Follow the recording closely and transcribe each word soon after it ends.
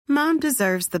Mom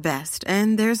deserves the best,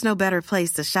 and there's no better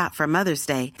place to shop for Mother's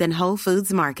Day than Whole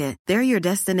Foods Market. They're your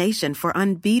destination for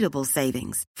unbeatable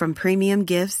savings, from premium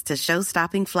gifts to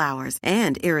show-stopping flowers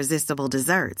and irresistible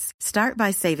desserts. Start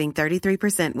by saving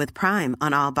 33% with Prime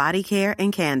on all body care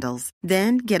and candles.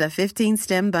 Then get a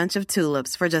 15-stem bunch of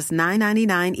tulips for just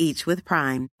 $9.99 each with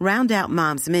Prime. Round out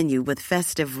Mom's menu with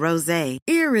festive rosé,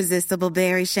 irresistible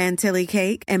berry chantilly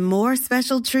cake, and more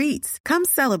special treats. Come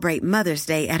celebrate Mother's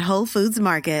Day at Whole Foods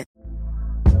Market.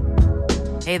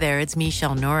 Hey there, it's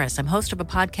Michelle Norris. I'm host of a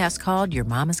podcast called Your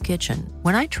Mama's Kitchen.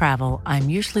 When I travel, I'm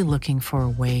usually looking for a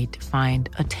way to find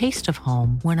a taste of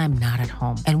home when I'm not at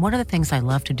home. And one of the things I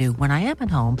love to do when I am at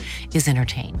home is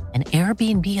entertain. And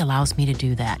Airbnb allows me to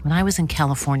do that. When I was in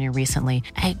California recently,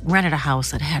 I rented a house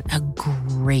that had a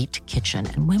great kitchen.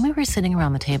 And when we were sitting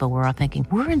around the table, we were all thinking,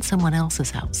 we're in someone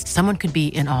else's house. Someone could be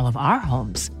in all of our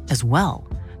homes as well.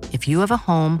 If you have a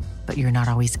home, but you're not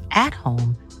always at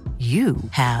home, you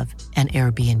have an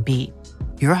Airbnb.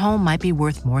 Your home might be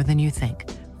worth more than you think.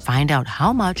 Find out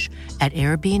how much at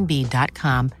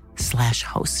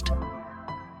airbnb.com/host.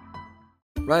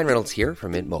 Ryan Reynolds here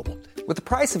from Mint Mobile. With the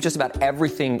price of just about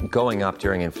everything going up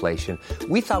during inflation,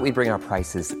 we thought we'd bring our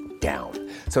prices down.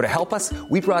 So to help us,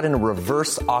 we brought in a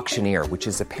reverse auctioneer, which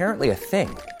is apparently a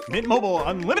thing. Mint Mobile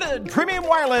Unlimited Premium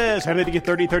Wireless. How to get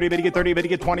 30, 30, bit to get 30, bit to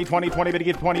get 20, 20, 20, bit to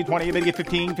get 20, 20, bit to get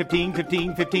 15, 15,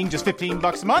 15, 15, just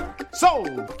 $15 a month?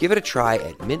 Sold! Give it a try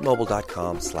at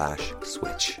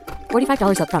mintmobile.com/switch.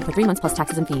 $45 up front for 3 months plus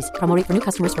taxes and fees. Promo rate for new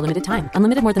customers for limited time.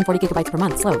 Unlimited more than 40 gigabytes per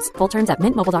month. Slows full terms at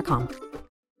mintmobile.com.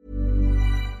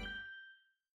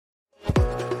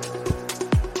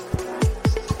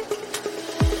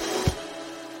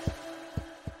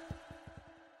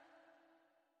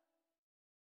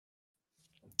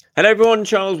 Hello everyone,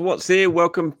 Charles Watts here.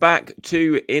 Welcome back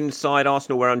to Inside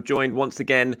Arsenal, where I'm joined once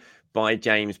again by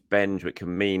James Benge, which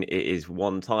can mean it is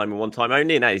one time and one time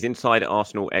only, and that is Inside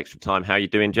Arsenal Extra Time. How you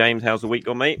doing, James? How's the week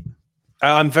gone, mate?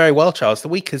 I'm very well, Charles. The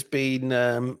week has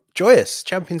been joyous.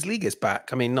 Champions League is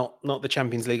back. I mean, not the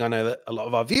Champions League I know that a lot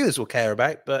of our viewers will care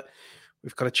about, but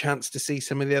we've got a chance to see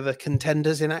some of the other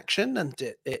contenders in action, and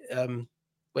it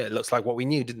looks like what we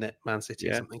knew, didn't it? Man City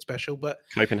is something special, but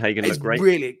Copenhagen looked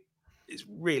great. It's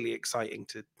really exciting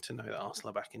to know that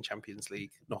Arsenal are back in Champions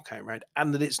League knockout round,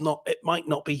 and that it might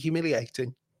not be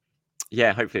humiliating.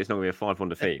 Yeah, hopefully it's not going to be a 5-1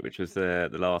 defeat, which was the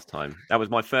last time. That was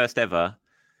my first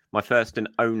and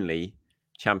only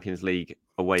Champions League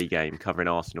away game covering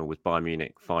Arsenal with Bayern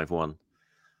Munich 5-1.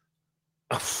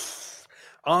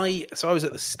 I was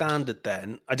at the Standard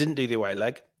then. I didn't do the away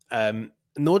leg,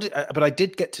 but I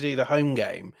did get to do the home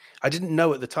game. I didn't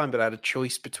know at the time, but I had a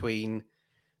choice between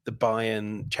the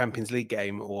Bayern Champions League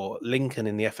game or Lincoln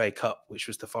in the FA Cup, which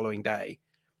was the following day,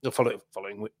 the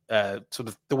following sort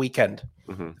of the weekend,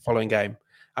 the following game.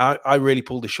 I really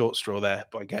pulled the short straw there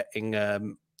by getting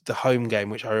the home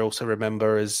game, which I also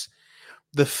remember as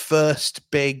the first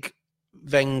big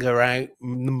Wenger out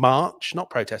march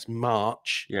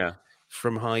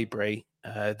from Highbury.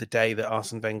 The day that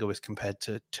Arsene Wenger was compared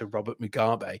to Robert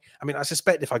Mugabe. I mean, I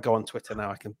suspect if I go on Twitter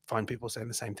now, I can find people saying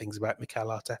the same things about Mikel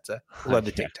Arteta, although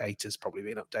the dictator's probably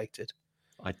been updated.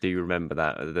 I do remember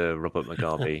that, the Robert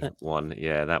Mugabe one.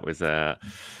 Yeah, that was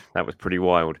pretty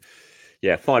wild.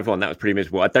 Yeah, 5-1, that was pretty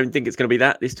miserable. I don't think it's going to be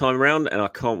that this time around, and I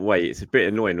can't wait. It's a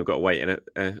bit annoying. We've got to wait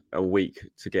a week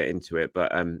to get into it.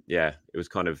 But it was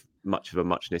kind of much of a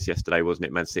muchness yesterday, wasn't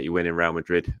it? Man City winning, Real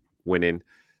Madrid winning.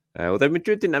 Although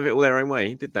Madrid didn't have it all their own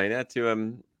way, did they? They had to,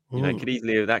 could have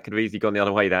easily gone the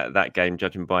other way that game,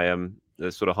 judging by the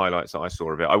sort of highlights that I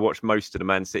saw of it. I watched most of the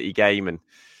Man City game, and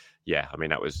yeah, I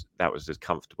mean that was as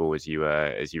comfortable as you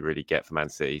really get for Man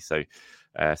City. So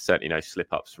certainly no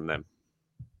slip ups from them.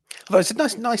 Although it's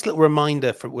a nice little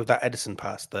reminder with that Edison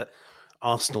pass that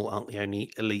Arsenal aren't the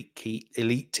only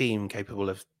elite team capable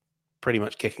of pretty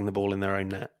much kicking the ball in their own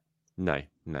net.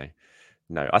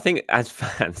 No, I think as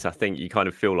fans, you kind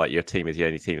of feel like your team is the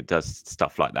only team that does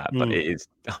stuff like that. But it is,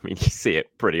 I mean, you see it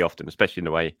pretty often, especially in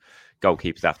the way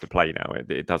goalkeepers have to play now.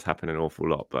 It does happen an awful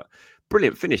lot. But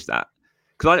brilliant finish that.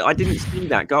 Because I didn't see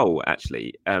that goal,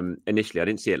 actually, initially. I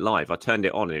didn't see it live. I turned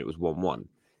it on and it was 1-1.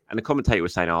 And the commentator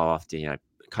was saying, after,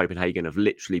 Copenhagen have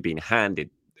literally been handed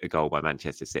a goal by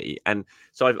Manchester City. And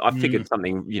so I figured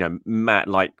something,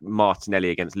 like Martinelli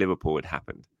against Liverpool had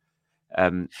happened.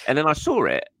 And then I saw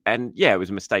it, and it was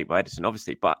a mistake by Edison,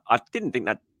 obviously, but I didn't think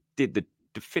that did the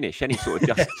finish any sort of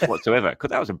justice whatsoever, because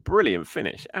that was a brilliant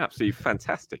finish. Absolutely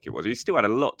fantastic it was. He still had a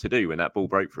lot to do when that ball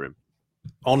broke for him.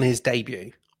 On his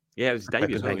debut. Yeah, it was his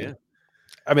debut as well, yeah.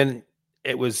 I mean,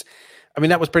 that was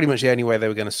pretty much the only way they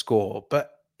were going to score,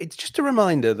 but it's just a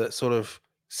reminder that sort of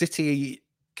City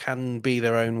can be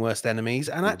their own worst enemies.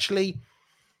 And actually,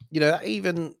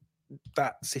 even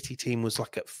that City team was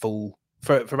like at full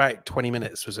for about 20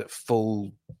 minutes was at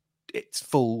its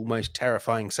full, most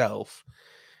terrifying self.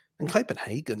 And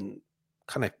Copenhagen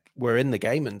kind of were in the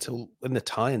game until the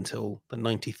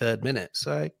 93rd minute.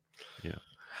 So, yeah.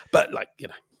 But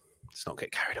let's not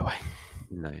get carried away.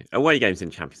 No, away games in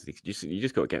Champions League, you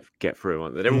just got to get through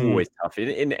them. They're always tough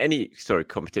in any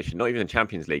competition, not even in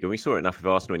Champions League. And we saw it enough with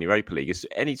Arsenal in Europa League.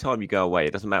 Any time you go away,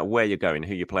 it doesn't matter where you're going,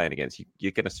 who you're playing against,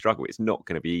 you're going to struggle. It's not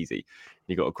going to be easy.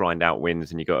 You got to grind out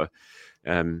wins, and you got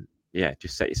to,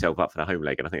 just set yourself up for the home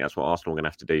leg. And I think that's what Arsenal are going to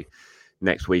have to do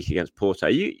next week against Porto. Are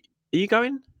you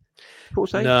going?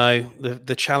 Porto? No,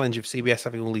 the challenge of CBS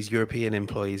having all these European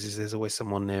employees is there's always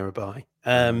someone nearby.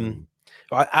 And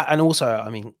also, I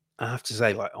mean, I have to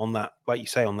say, on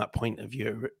that point of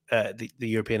view, the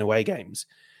European away games,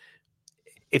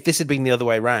 if this had been the other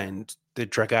way around, the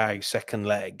Dragao second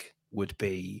leg would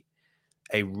be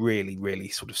a really, really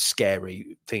sort of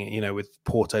scary thing, with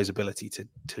Porto's ability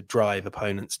to drive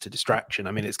opponents to distraction.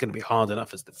 I mean, it's going to be hard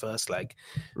enough as the first leg,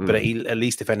 but at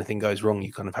least if anything goes wrong,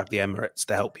 you kind of have the Emirates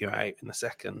to help you out in the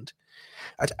second.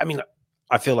 I mean,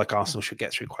 I feel like Arsenal should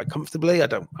get through quite comfortably.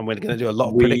 I'm going to do a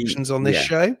lot of predictions on this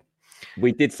show.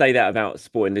 We did say that about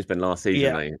Sporting Lisbon last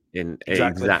season, though, in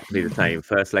exactly the same.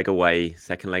 First leg away,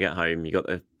 second leg at home. You got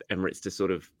the Emirates to sort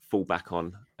of fall back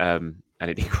on, and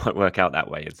it didn't quite work out that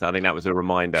way. And so I think that was a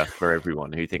reminder for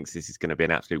everyone who thinks this is going to be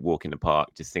an absolute walk in the park.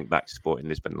 Just think back to Sporting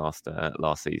Lisbon last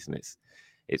season.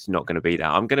 It's not going to be that.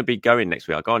 I'm going to be going next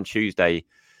week. I go on Tuesday.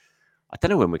 I don't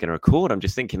know when we're going to record. I'm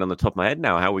just thinking on the top of my head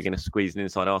now how we're going to squeeze an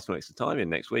Inside Arsenal Extra Time in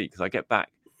next week, because I get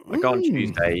back. I go on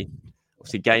Tuesday.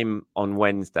 Obviously, game on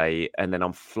Wednesday, and then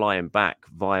I'm flying back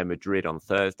via Madrid on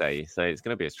Thursday. So it's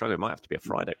going to be a struggle. It might have to be a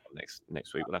Friday next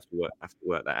week. We'll have to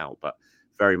work that out. But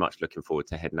very much looking forward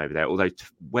to heading over there. Although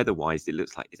weather-wise, it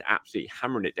looks like it's absolutely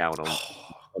hammering it down on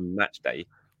match day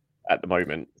at the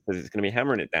moment. Because it's going to be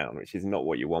hammering it down, which is not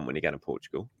what you want when you get to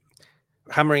Portugal.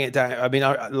 Hammering it down. I mean,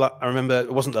 I remember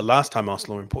it wasn't the last time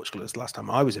Arsenal were in Portugal. It was the last time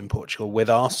I was in Portugal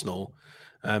with Arsenal.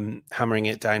 Hammering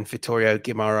it down. Vitória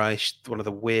Guimarães, one of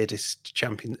the weirdest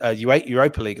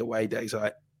Europa League away days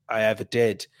I ever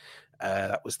did.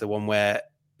 That was the one where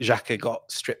Xhaka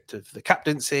got stripped of the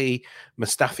captaincy.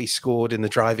 Mustafi scored in the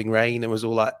driving rain and was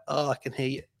all like, "Oh, I can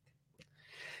hear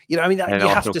you." I mean, you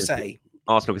have to say,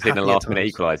 Arsenal conceded a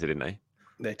last-minute equaliser, didn't they?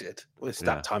 They did. Well, it's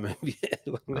that time of year.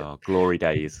 Oh, glory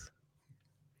days.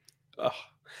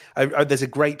 There's a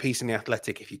great piece in The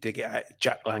Athletic, if you dig it out,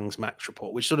 Jack Lang's match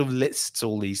report, which sort of lists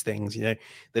all these things, that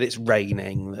it's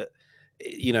raining, that,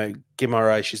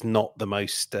 Guimarães is not the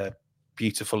most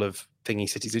beautiful of thingy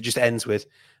cities. It just ends with,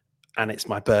 and it's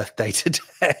my birthday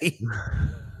today.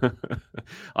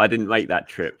 I didn't make that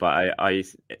trip, but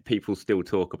people still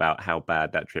talk about how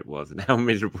bad that trip was and how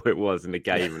miserable it was in the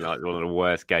game, and like one of the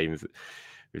worst games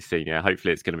we've seen. Yeah,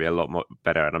 hopefully it's going to be a lot more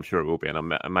better, and I'm sure it will be. And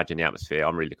I imagine the atmosphere.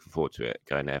 I'm really looking forward to it.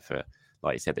 Going there for,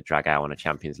 like you said, the drag out on a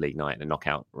Champions League night and the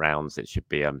knockout rounds. It should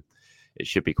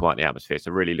be quite the atmosphere.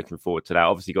 So really looking forward to that.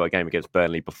 Obviously got a game against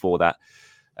Burnley before that,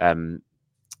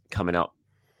 coming up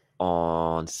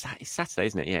on Saturday,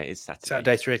 isn't it? Yeah, it's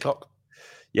Saturday 3:00.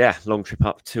 Yeah, long trip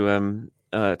up to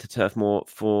Turf Moor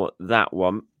for that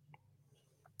one.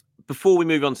 Before we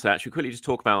move on to that, should we quickly just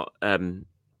talk about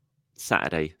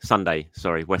Sunday,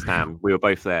 West Ham. We were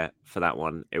both there for that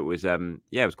one. It was it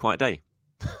was quite a day.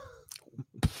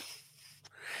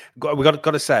 We got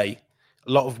to say,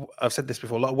 I've said this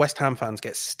before, a lot of West Ham fans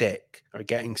are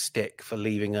getting stick for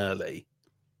leaving early.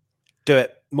 Do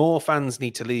it. More fans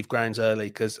need to leave grounds early,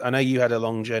 because I know you had a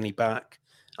long journey back.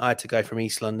 I had to go from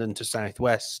East London to South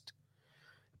West.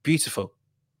 Beautiful.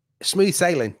 Smooth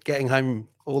sailing, getting home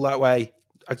all that way.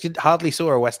 I hardly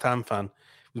saw a West Ham fan. It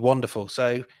was wonderful.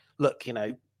 So, look,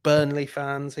 Burnley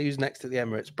fans, who's next to the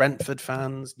Emirates? Brentford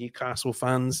fans, Newcastle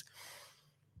fans.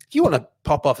 If you want to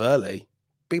pop off early,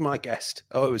 be my guest.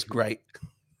 Oh, it was great.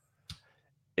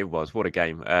 It was. What a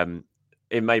game.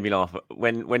 It made me laugh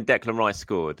when Declan Rice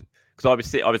scored.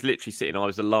 Because I was literally sitting. I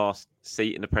was the last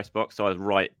seat in the press box, so I was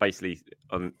right, basically,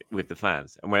 with the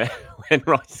fans. And when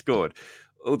Rice scored,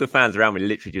 all the fans around me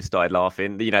literally just started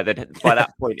laughing. By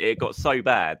that point, it got so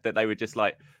bad that they were just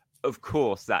like, "Of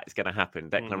course, that's going to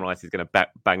happen. Declan Rice is going to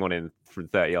bang on in from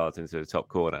 30 yards into the top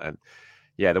corner." And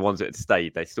yeah, the ones that had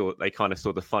stayed, they kind of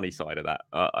saw the funny side of that.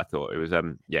 I thought it was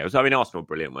it was. I mean, Arsenal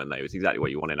brilliant, weren't they? It was exactly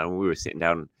what you wanted. I mean, we were sitting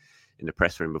down in the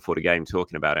press room before the game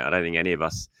talking about it. I don't think any of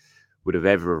us would have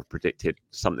ever predicted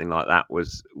something like that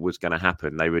was going to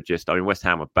happen. They were just, I mean, West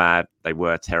Ham were bad. They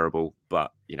were terrible,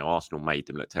 but, Arsenal made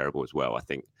them look terrible as well. I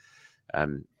think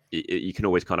you can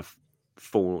always kind of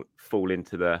fall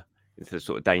into the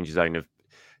sort of danger zone of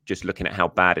just looking at how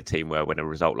bad a team were when a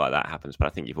result like that happens. But I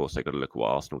think you've also got to look at what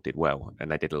Arsenal did well,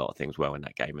 and they did a lot of things well in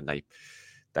that game, and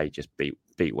they just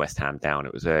beat West Ham down.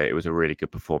 It was a really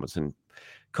good performance, and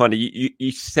kind of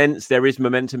you sense there is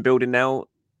momentum building now,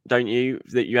 don't you?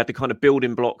 That you had the kind of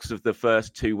building blocks of the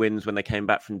first 2 wins when they came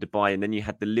back from Dubai, and then you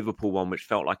had the Liverpool one, which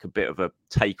felt like a bit of a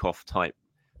takeoff type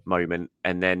moment,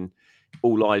 and then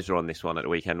all eyes are on this one at the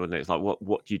weekend, wasn't it? It's like,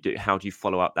 what do you do? How do you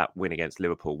follow up that win against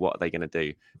Liverpool? What are they going to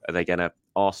do? Are they going to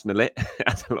Arsenal it,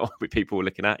 as a lot of people were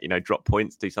looking at, drop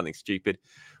points, do something stupid,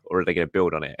 or are they going to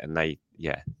build on it? And they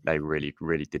really,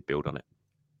 really did build on it.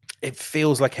 It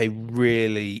feels like a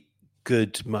really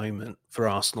good moment for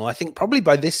Arsenal. I think probably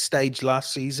by this stage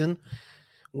last season,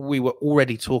 we were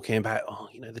already talking about,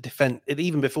 the defense.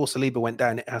 Even before Saliba went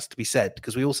down, it has to be said,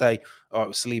 because we all say, it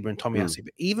was Saliba and Tomiyasu.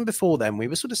 But even before then, we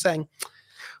were sort of saying,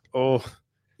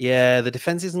 the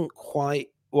defense isn't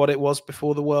quite what it was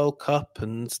before the World Cup,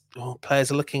 and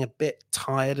players are looking a bit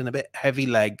tired and a bit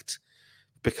heavy-legged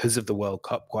because of the World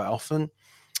Cup quite often.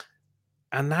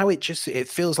 And now it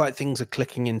feels like things are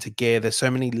clicking into gear. There's so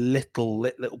many little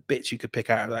bits you could pick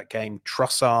out of that game.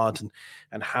 Trossard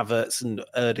and Havertz and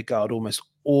Ødegaard almost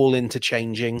all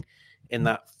interchanging in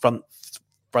that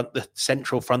the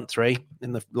central front three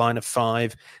in the line of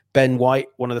 5. Ben White,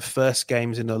 one of the first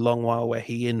games in a long while where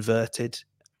he inverted.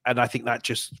 And I think that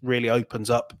just really opens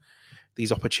up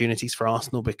these opportunities for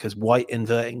Arsenal, because White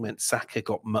inverting meant Saka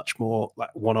got much more like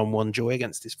one-on-one joy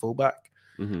against his fullback.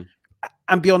 Mm-hmm.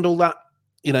 And beyond all that,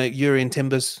 Jurrien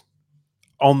Timbers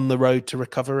on the road to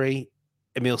recovery.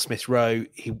 Emile Smith-Rowe,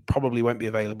 he probably won't be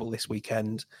available this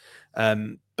weekend,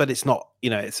 but it's not.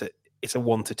 It's a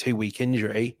 1 to 2 week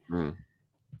injury.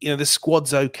 The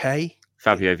squad's okay.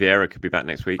 Fabio Vieira could be back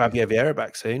next week. Fabio Vieira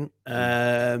back soon.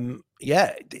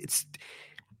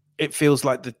 It feels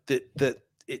like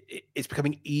it's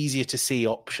becoming easier to see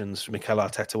options for Mikel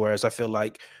Arteta, whereas I feel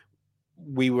like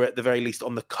we were at the very least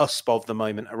on the cusp of the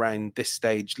moment around this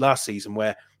stage last season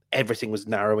where everything was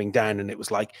narrowing down and it was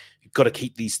like, you've got to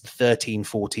keep these 13,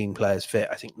 14 players fit.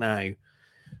 I think now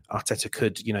Arteta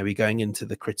could, be going into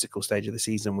the critical stage of the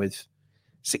season with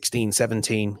 16,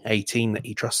 17, 18 that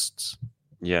he trusts.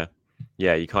 Yeah.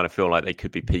 Yeah, you kind of feel like they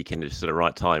could be peaking just at the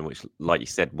right time, which, like you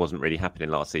said, wasn't really happening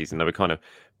last season. They were kind of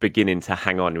beginning to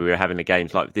hang on. We were having the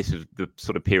games like this was the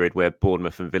sort of period where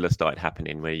Bournemouth and Villa started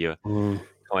happening, where you're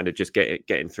kind of just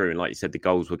getting through. And like you said, the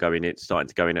goals were starting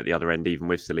to go in at the other end, even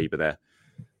with Saliba there.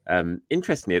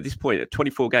 Interestingly, at this point, at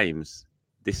 24 games,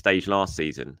 this stage last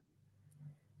season,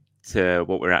 to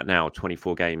what we're at now,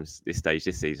 24 games this stage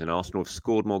this season, Arsenal have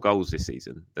scored more goals this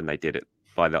season than they did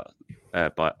by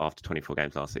after 24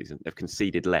 games last season. They've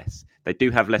conceded less. They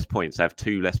do have less points. They have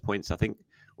 2 less points, I think,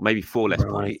 or maybe 4 less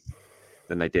points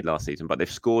than they did last season. But they've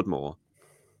scored more,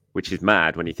 which is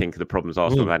mad when you think of the problems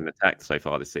Arsenal have had in attack so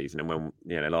far this season. And when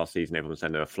last season everyone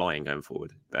said they were flying going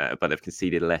forward, but they've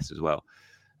conceded less as well.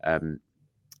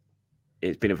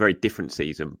 It's been a very different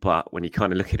season, but when you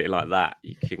kind of look at it like that,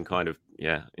 you can kind of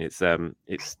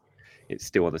it's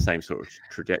still on the same sort of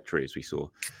trajectory as we saw.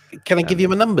 Can I give you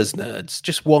my numbers, nerds?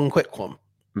 Just one quick one.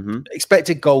 Mm-hmm.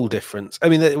 Expected goal difference. I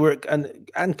mean,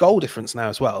 and goal difference now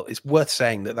as well. It's worth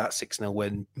saying that 6-0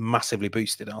 win massively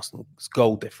boosted Arsenal's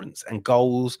goal difference, and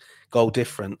goal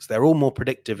difference. They're all more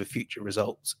predictive of future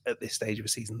results at this stage of a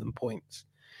season than points.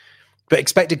 But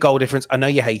expected goal difference, I know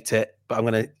you hate it, but I'm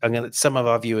gonna. Some of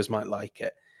our viewers might like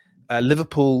it.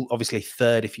 Liverpool, obviously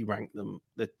third if you rank them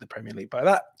the Premier League by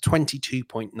that,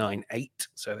 22.98.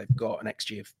 So they've got an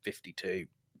XG of 52,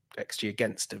 XG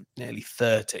against of nearly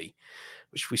 30,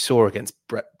 which we saw against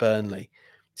Burnley.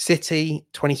 City,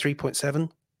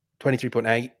 23.7,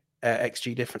 23.8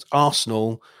 XG difference.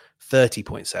 Arsenal,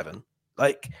 30.7.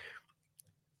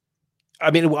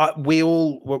 We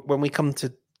all, when we come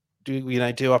to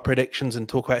do our predictions and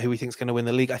talk about who we think is going to win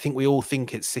the league, I think we all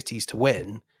think it's City's to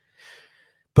win.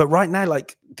 But right now,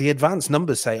 the advanced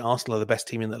numbers say Arsenal are the best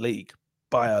team in the league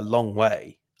by a long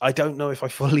way. I don't know if I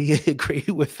fully agree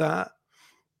with that,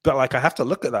 but I have to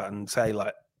look at that and say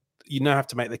have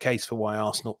to make the case for why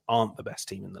Arsenal aren't the best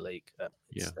team in the league.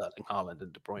 Sterling, Haaland,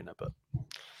 and De Bruyne, but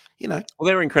well,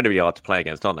 they're incredibly hard to play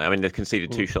against, aren't they? I mean, they've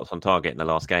conceded 2 shots on target in the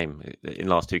last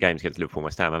 2 games against Liverpool and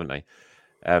West Ham, haven't they?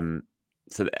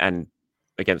 And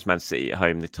against Man City at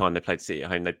home, the time they played City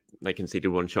at home, they conceded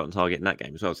 1 shot on target in that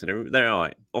game as well. So they're all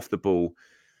right. Off the ball,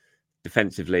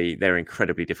 defensively, they're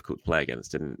incredibly difficult to play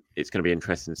against. And it's going to be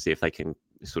interesting to see if they can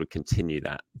sort of continue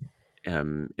that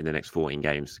in the next 14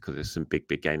 games, because there's some big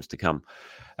games to come.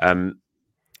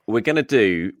 We're going to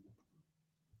do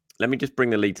let me just bring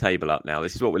the league table up now.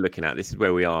 This is what we're looking at. This is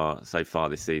where we are so far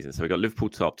this season. So we've got Liverpool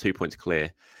top, 2 points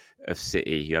clear of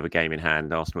City, who have a game in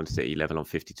hand. Arsenal and City level on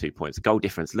 52 points. Goal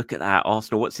difference. Look at that.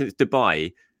 Arsenal, since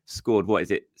Dubai scored,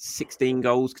 16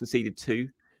 goals, conceded 2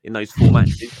 in those 4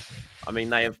 matches. I mean,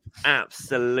 they have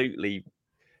absolutely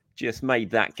just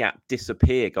made that gap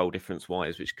disappear goal difference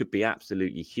wise, which could be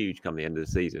absolutely huge come the end of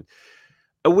the season.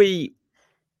 Are we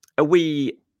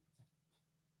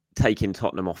taking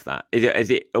Tottenham off that?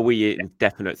 Are we in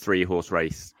definite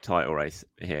 3-horse title race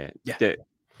here? Yeah.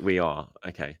 We are.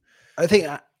 Okay. I think,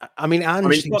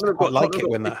 Ange seems to quite like it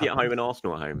when that happens. At home and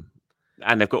Arsenal at home.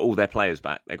 And they've got all their players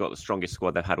back. They've got the strongest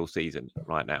squad they've had all season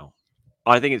right now.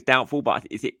 I think it's doubtful, but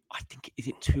is it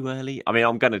too early? I mean,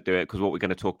 I'm going to do it because what we're going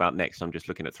to talk about next, I'm just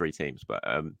looking at 3 teams. But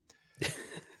I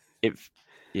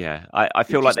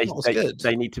feel like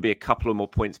they need to be a couple of more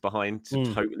points behind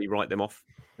to totally write them off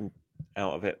and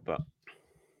out of it. But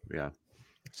yeah,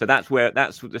 so that's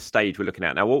the stage we're looking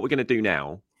at now. What we're going to do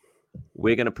now,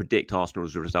 we're going to predict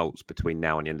Arsenal's results between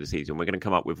now and the end of the season. We're going to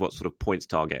come up with what sort of points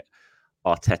target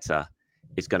Arteta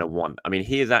is going to want. I mean,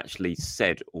 he has actually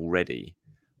said already,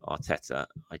 Arteta,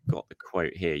 I got the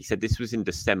quote here. He said this was in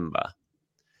December.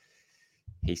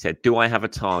 He said, "Do I have a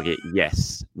target?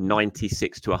 Yes.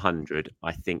 96 to 100.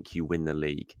 I think you win the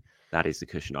league. That is the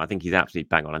cushion." I think he's absolutely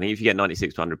bang on. I think if you get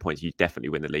 96 to 100 points, you definitely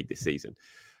win the league this season.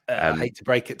 I hate to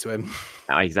break it to him.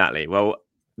 Exactly. Well,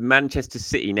 Manchester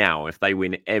City now, if they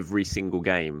win every single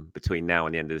game between now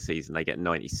and the end of the season, they get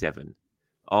 97.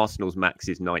 Arsenal's max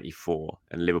is 94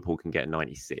 and Liverpool can get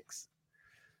 96.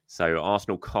 So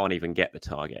Arsenal can't even get the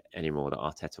target anymore that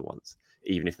Arteta wants,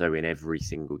 even if they win every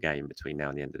single game between now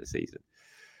and the end of the season.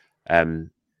 I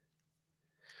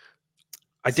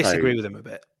disagree with him a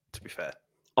bit, to be fair.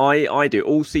 I do.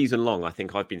 All season long, I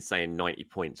think I've been saying 90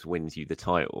 points wins you the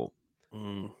title.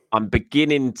 I'm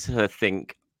beginning to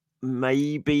think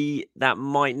maybe that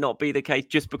might not be the case,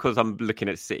 just because I'm looking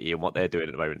at City and what they're doing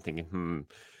at the moment and thinking,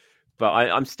 But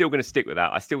I'm still going to stick with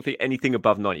that. I still think anything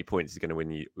above 90 points is going to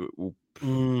win you.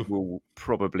 Will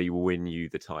probably win you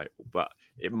the title, but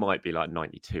it might be like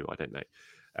 92. I don't know.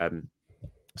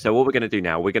 So what we're going to do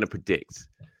now, we're going to predict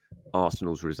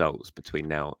Arsenal's results between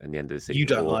now and the end of the season. You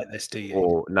don't like this, do you?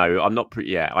 Or no, I'm not.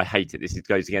 I hate it. This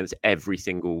goes against every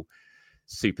single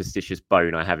superstitious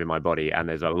bone I have in my body, and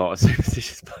there's a lot of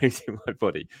superstitious bones in my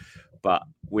body. But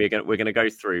we're going to go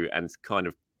through and kind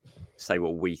of say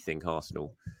what we think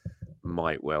Arsenal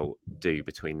might well do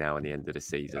between now and the end of the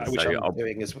season. Which I'm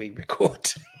doing as we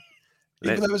record.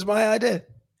 Even though it was my idea.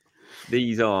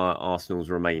 These are Arsenal's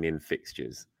remaining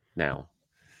fixtures now.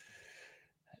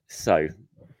 So,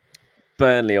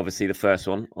 Burnley, obviously the first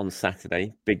one on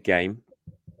Saturday, big game.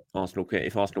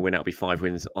 If Arsenal win, that'll be 5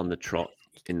 wins on the trot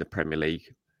in the Premier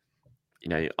League. You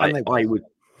know,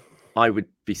 I would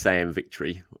be saying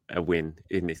victory, a win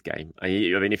in this game. I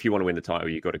mean, if you want to win the title,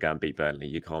 you've got to go and beat Burnley.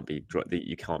 You can't be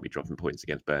dropping points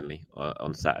against Burnley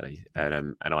on Saturday.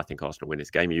 And I think Arsenal win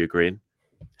this game. Are you agreeing?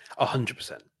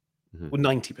 100%. Well,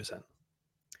 90%.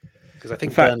 Because I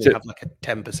think Burnley have like a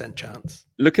 10% chance.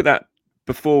 Look at that.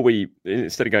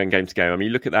 Instead of going game to game, I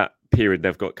mean, look at that period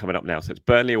they've got coming up now. So it's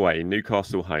Burnley away,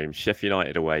 Newcastle home, Sheffield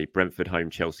United away, Brentford home,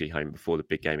 Chelsea home before the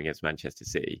big game against Manchester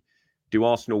City. Do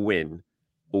Arsenal win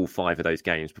all 5 of those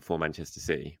games before Manchester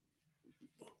City?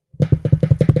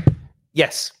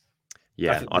 Yes.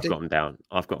 Yeah, I've got them down.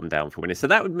 I've got them down for winning. So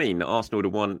that would mean that Arsenal would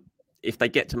have won, if they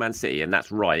get to Man City, and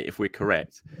that's right, if we're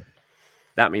correct,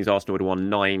 that means Arsenal would have won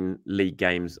 9 league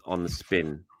games on the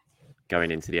spin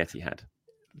going into the Etihad.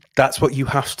 That's what you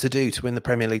have to do to win the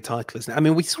Premier League title, isn't it? I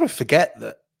mean, we sort of forget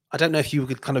that. I don't know if you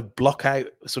could kind of block out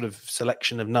a sort of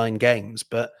selection of 9 games,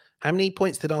 but how many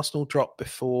points did Arsenal drop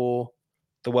before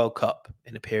the World Cup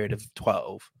in a period of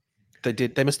 12?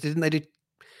 Didn't they do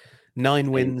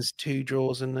 9 wins, 2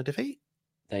 draws and a defeat?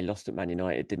 They lost at Man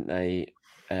United, didn't they?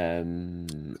 I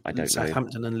don't know.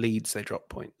 Southampton and Leeds, they dropped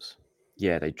points.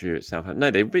 Yeah, they drew at Southampton.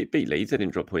 No, they beat Leeds. They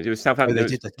didn't drop points. It was Southampton. Oh,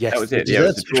 they did. Yes, that was it. Yeah, it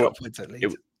was the draw. Points at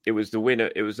Leeds. It was the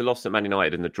winner. It was the loss at Man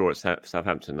United and the draw at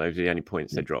Southampton. Those are the only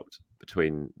points they dropped before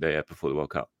the World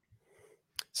Cup.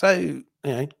 So, you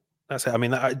know, that's it. I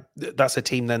mean, that's a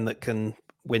team then that can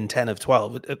win 10 of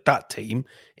 12. That team,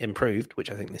 improved, which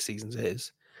I think this season's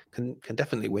is, can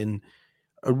definitely win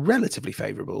a relatively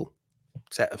favourable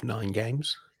set of 9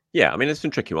 games. Yeah, I mean, there's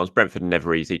some tricky ones. Brentford are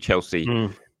never easy. Chelsea,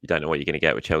 you don't know what you're going to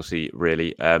get with Chelsea,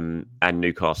 really. And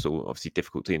Newcastle, obviously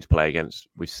difficult team to play against.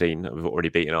 We've already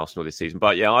beaten Arsenal this season.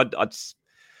 But yeah, I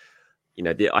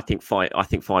think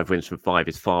 5 wins from 5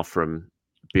 is far from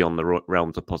beyond the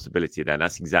realms of possibility. Then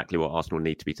that's exactly what Arsenal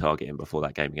need to be targeting before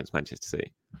that game against Manchester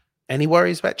City. Any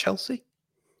worries about Chelsea?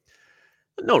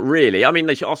 Not really. I mean,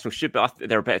 Arsenal should, but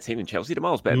they're a better team than Chelsea. They're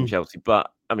miles better than Chelsea.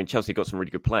 But I mean, Chelsea got some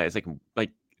really good players.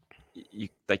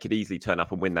 They could easily turn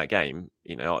up and win that game.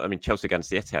 You know, I mean, Chelsea against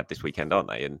the Etihad this weekend, aren't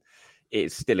they? And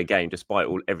it's still a game, despite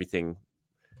everything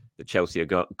that Chelsea have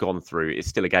gone through. It's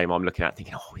still a game I'm looking at,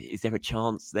 thinking, "Oh, is there a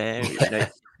chance there?" You know,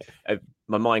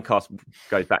 my mind cast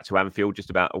goes back to Anfield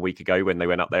just about a week ago when they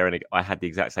went up there, and I had the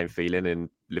exact same feeling. And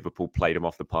Liverpool played them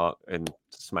off the park and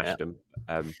smashed them.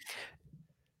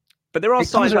 But there are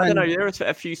signs. I don't know. There are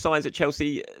a few signs that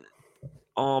Chelsea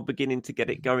are beginning to get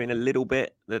it going a little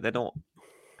bit. That they're not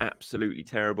absolutely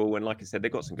terrible. And like I said,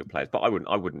 they've got some good players. But I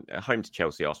wouldn't. At home to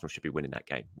Chelsea, Arsenal should be winning that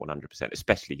game 100%.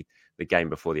 Especially the game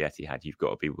before the Etihad. You've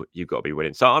got to be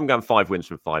winning. So I'm going 5 wins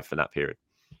from 5 for that period.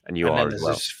 And you are as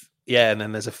well. And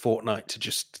then there's a fortnight to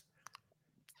just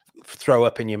throw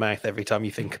up in your mouth every time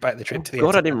you think about the trip to the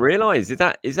God, Etihad. I didn't realise. Is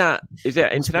that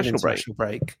international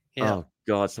break? Yeah. Oh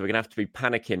God, so we're gonna have to be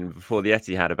panicking before the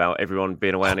Etihad about everyone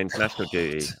being away on international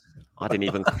duty. I didn't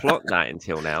even clock that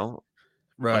until now.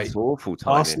 Right. That's awful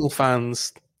timing. Arsenal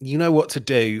fans, you know what to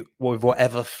do with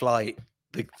whatever flight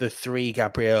the 3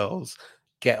 Gabriels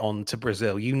get on to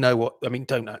Brazil. You know what I mean,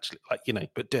 don't actually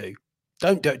but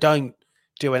don't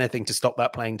do anything to stop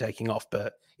that plane taking off.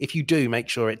 But if you do, make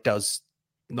sure it does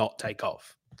not take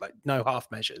off. Like, no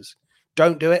half measures.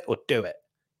 Don't do it or do it.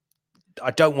 I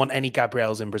don't want any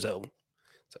Gabriels in Brazil.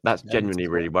 So that's genuinely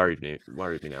really worried me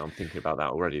now. I'm thinking about that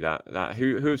already. That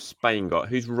who has Spain got?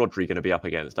 Who's Rodri going to be up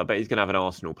against? I bet he's going to have an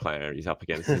Arsenal player he's up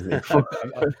against. Isn't this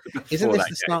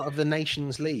the start of the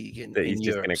Nations League in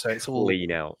Europe? So it's all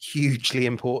hugely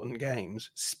important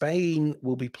games. Spain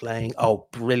will be playing. Oh,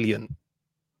 brilliant!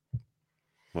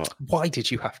 What? Why did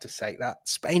you have to say that?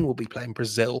 Spain will be playing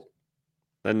Brazil.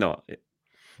 They're not.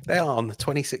 They are on the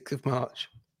 26th of March.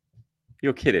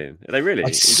 You're kidding? Are they really?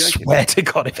 I swear to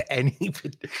God, if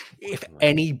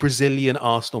any Brazilian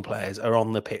Arsenal players are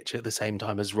on the pitch at the same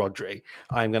time as Rodri,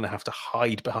 I'm going to have to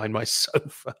hide behind my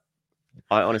sofa.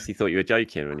 I honestly thought you were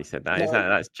joking when you said that. No.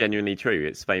 That's genuinely true?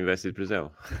 It's Spain versus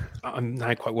Brazil. I'm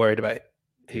now quite worried about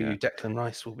who Declan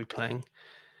Rice will be playing.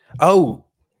 Oh,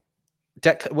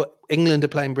 England are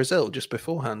playing Brazil just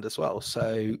beforehand as well.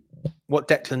 So what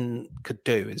Declan could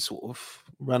do is sort of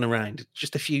run around,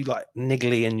 just a few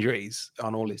niggly injuries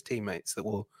on all his teammates that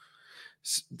will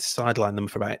sideline them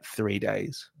for about 3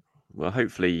 days. Well,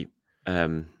 hopefully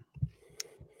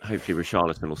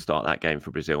Richarlison will start that game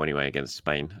for Brazil anyway against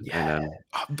Spain. Yeah, and,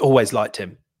 I've always liked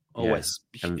him. Always,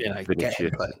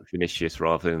 Vinicius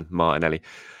rather than Martinelli.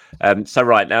 So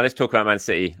right now, let's talk about Man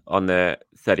City on the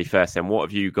 31st. And what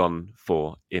have you gone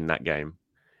for in that game?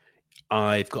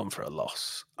 I've gone for a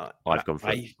loss. I've gone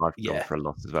for a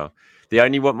loss as well.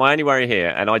 My only worry here,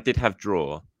 and I did have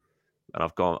draw, and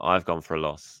I've gone for a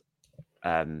loss.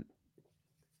 But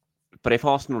if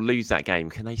Arsenal lose that game,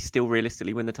 can they still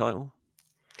realistically win the title?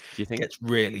 Do you think it's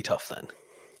really tough? Then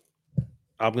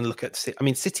I'm going to look at City. I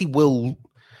mean, City will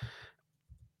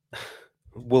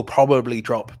probably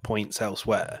drop points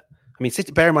elsewhere. I mean,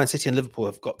 bear in mind, City and Liverpool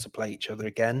have got to play each other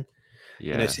again.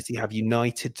 Yeah. City have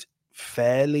United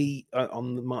fairly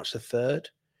on March the 3rd,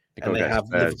 and they have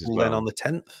Liverpool then on the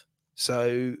 10th.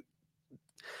 So,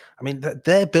 I mean,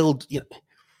 their build,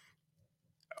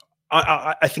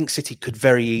 I think City could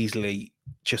very easily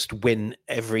just win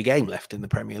every game left in the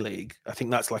Premier League. I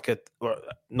think that's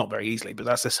not very easily, but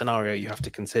that's a scenario you have to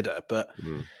consider. But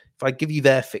if I give you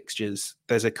their fixtures,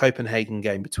 there's a Copenhagen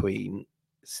game between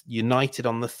United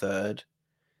on the 3rd,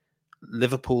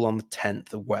 Liverpool on the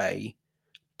 10th away,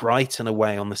 Brighton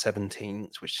away on the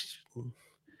 17th,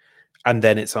 and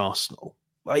then it's Arsenal.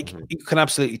 You can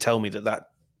absolutely tell me that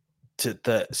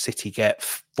City get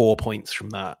 4 points from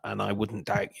that, and I wouldn't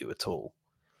doubt you at all.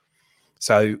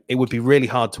 So it would be really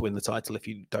hard to win the title if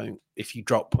you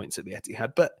drop points at the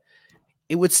Etihad, but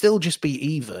it would still just be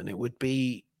even. It would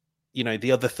be,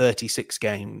 the other 36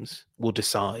 games will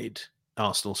decide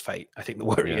Arsenal's fate. I think the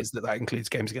worry is that includes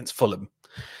games against Fulham.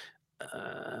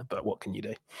 But what can you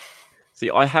do? See,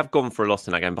 I have gone for a loss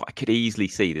in that game, but I could easily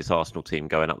see this Arsenal team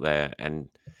going up there and,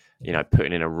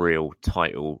 putting in a real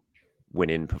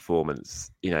title-winning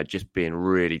performance, just being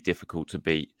really difficult to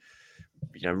beat,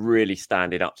 really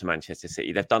standing up to Manchester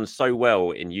City. They've done so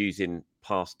well in using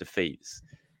past defeats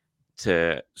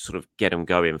to sort of get them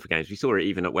going for games. We saw it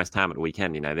even at West Ham at the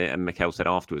weekend, and Mikel said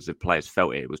afterwards the players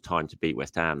felt it was time to beat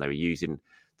West Ham. They were using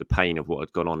the pain of what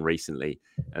had gone on recently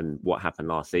and what happened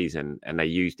last season, and they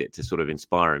used it to sort of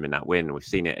inspire him in that win. We've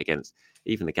seen it against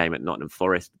even the game at Nottingham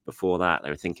Forest before that. They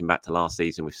were thinking back to last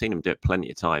season. We've seen them do it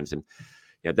plenty of times, and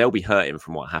they'll be hurting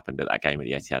from what happened at that game at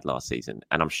the Etihad last season.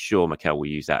 And I'm sure Mikel will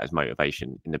use that as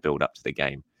motivation in the build up to the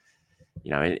game.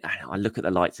 I look at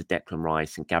the likes of Declan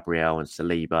Rice and Gabriel and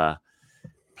Saliba,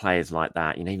 players like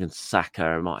that, even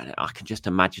Saka. I can just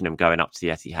imagine them going up to the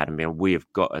Etihad and being, we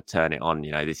have got to turn it on.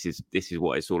 This is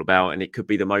what it's all about. And it could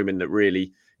be the moment that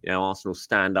really, Arsenal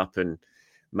stand up and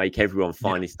make everyone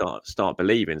finally start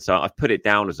believing. So I've put it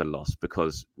down as a loss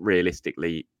because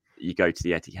realistically, you go to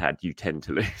the Etihad, you tend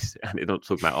to lose. And I'm not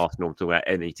talking about Arsenal, I'm talking about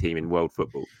any team in world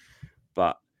football.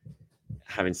 But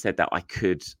having said that,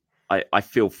 I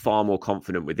feel far more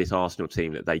confident with this Arsenal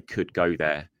team that they could go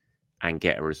there and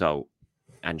get a result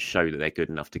and show that they're good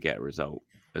enough to get a result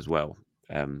as well.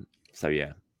 So,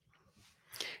 yeah.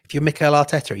 If you're Mikel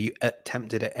Arteta, are you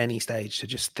tempted at any stage to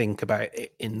just think about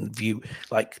it in view,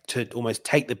 like to almost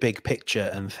take the big picture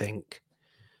and think,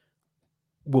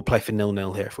 we'll play for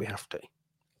 0-0 here if we have to?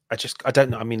 I don't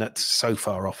know. I mean, that's so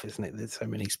far off, isn't it? There's so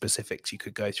many specifics you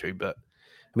could go through. But,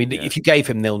 I mean, if you gave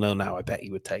him 0-0 now, I bet he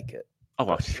would take it.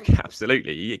 Oh,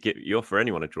 absolutely. You offer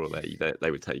anyone a draw there,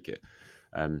 they would take it.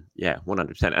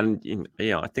 100%. And,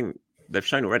 I think they've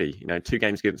shown already, 2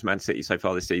 games against Man City so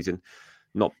far this season,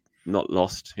 not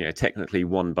lost, technically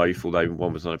won both, although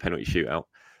one was on a penalty shootout.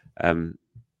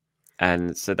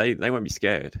 And so they won't be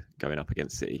scared going up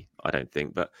against City, I don't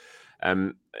think. But,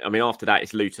 after that,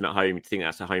 it's Luton at home. You think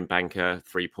that's a home banker,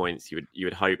 3 points. You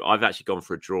would hope. I've actually gone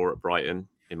for a draw at Brighton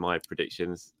in my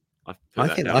predictions. I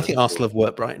think Arsenal have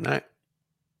worked Brighton out.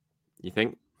 You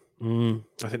think? I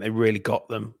think they really got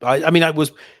them. I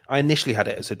initially had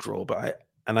it as a draw, but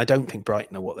I don't think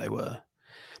Brighton are what they were,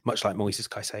 much like Moises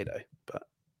Caicedo. But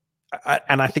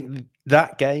I think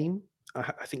that game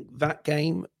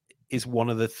is one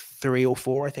of the 3 or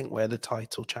 4 where the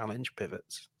title challenge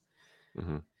pivots.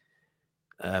 Mm-hmm.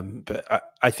 But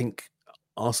I think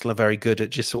Arsenal are very good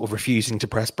at just sort of refusing to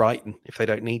press Brighton if they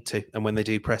don't need to, and when they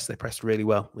do press, they press really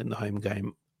well in the home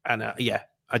game. And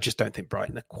I just don't think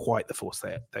Brighton are quite the force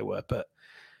they were. But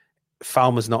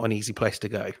Falmer's not an easy place to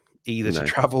go, either to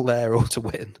travel there or to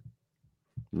win.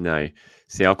 No.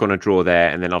 See, I've gone to draw there,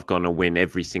 and then I've gone to win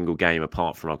every single game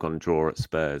apart from I've gone to draw at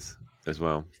Spurs as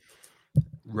well.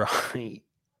 Right.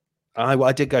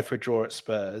 I did go for a draw at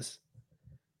Spurs.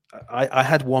 I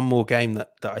had one more game that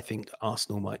I think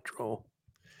Arsenal might draw,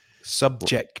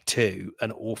 subject to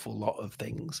an awful lot of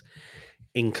things,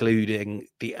 including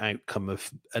the outcome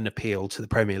of an appeal to the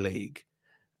Premier League.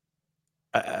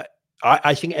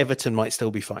 I think Everton might still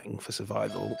be fighting for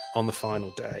survival on the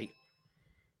final day.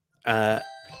 And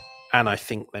I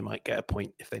think they might get a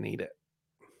point if they need it.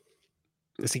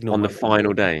 On the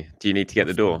final day? Do you need to get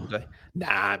the door? Nah,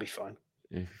 I'll be fine.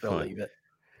 They'll leave it.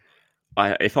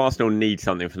 If Arsenal need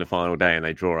something for the final day and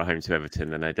they draw at home to Everton,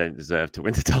 then they don't deserve to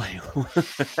win the title.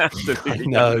 Absolutely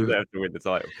don't deserve to win the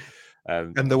title.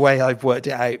 And the way I've worked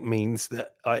it out means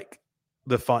that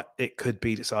the fight, it could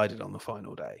be decided on the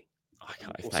final day.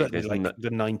 Certainly the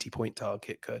 90-point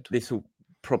target could. This will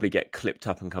probably get clipped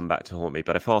up and come back to haunt me.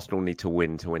 But if Arsenal need to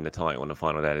win the title on the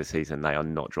final day of the season, they are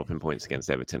not dropping points against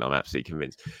Everton. I'm absolutely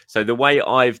convinced. So the way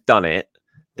I've done it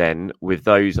then with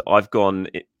those, I've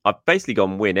basically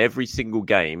gone win every single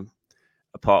game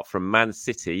apart from Man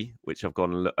City, which I've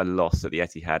gone a loss at the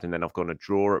Etihad, and then I've gone a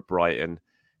draw at Brighton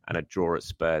and a draw at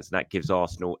Spurs. And that gives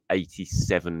Arsenal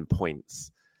 87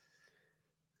 points.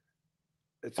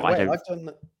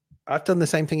 I've done the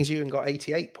same thing as you and got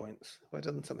 88 points. Have I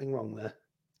done something wrong there?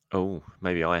 Oh,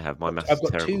 maybe I have. My maths is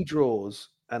terrible. I've got 2 draws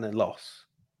and a loss.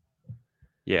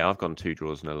 Yeah, I've gone 2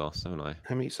 draws and a loss, haven't I?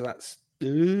 How many? So that's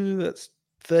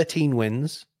 13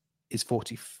 wins is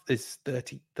 30.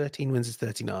 13 wins is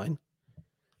 39.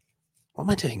 What am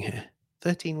I doing here?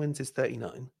 13 wins is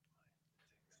 39.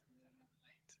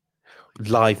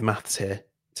 Live maths here.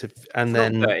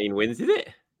 Then 13 wins, is it?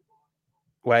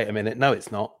 Wait a minute. No,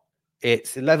 it's not.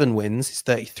 It's 11 wins is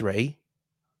 33.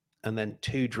 And then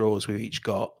 2 draws we've each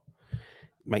got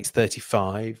makes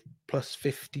 35 plus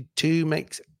 52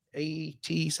 makes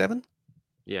 87.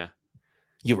 Yeah.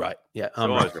 You're right. Yeah. I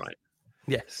was right.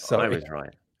 Yes. Sorry. I was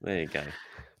right. There you go.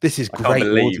 This is great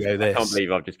audio. I can't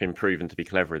believe I've just been proven to be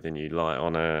cleverer than you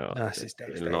on a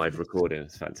live recording.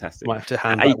 It's fantastic. Might have to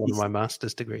hand back one of my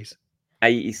master's degrees.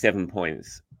 87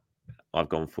 points I've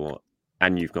gone for,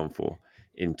 and you've gone for,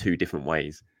 in 2 different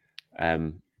ways.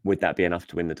 Would that be enough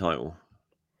to win the title?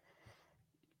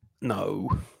 No.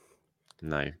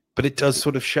 But it does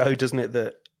sort of show, doesn't it,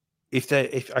 that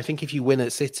if you win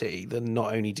at City, then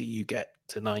not only do you get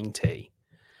to 90,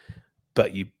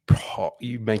 but you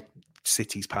make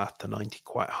City's path to 90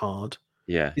 quite hard.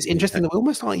 Yeah. It's interesting that we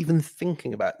almost aren't even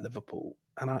thinking about Liverpool.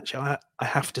 And actually, I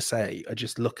have to say, I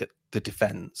just look at the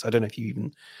defence. I don't know if you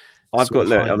even I've got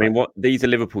look. I mean, what these are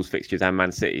Liverpool's fixtures and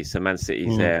Man City's. So Man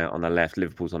City's there on the left,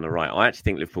 Liverpool's on the right. I actually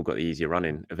think Liverpool got the easier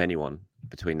running of anyone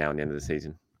between now and the end of the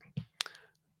season.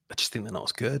 I just think they're not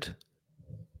as good.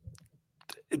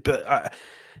 But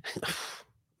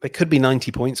they could be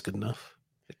 90 points good enough.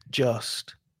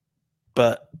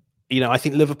 But I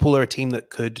think Liverpool are a team that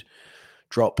could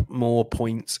drop more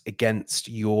points against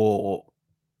your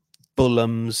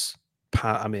Fulham's.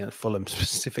 Fulham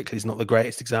specifically is not the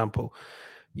greatest example.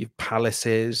 You've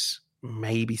Palaces,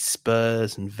 maybe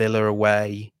Spurs and Villa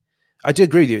away. I do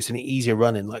agree with you. It's an easier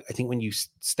run-in. Like, I think when you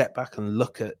step back and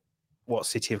look at what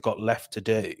City have got left to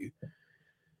do,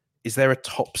 is there a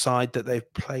top side that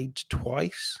they've played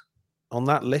twice on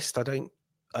that list?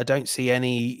 I don't see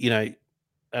any.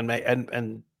 And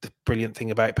the brilliant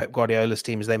thing about Pep Guardiola's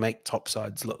team is they make top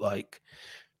sides look like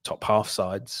top half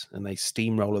sides, and they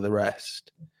steamroller the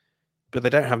rest. But they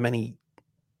don't have many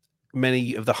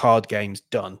of the hard games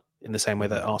done in the same way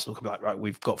that Arsenal can be like, right,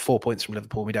 we've got 4 points from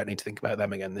Liverpool. We don't need to think about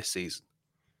them again this season.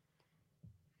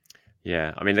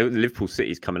 Yeah, I mean, Liverpool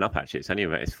City's coming up, actually.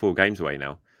 It's 4 games away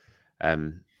now.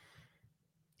 And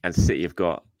City have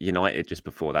got United just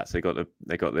before that. So they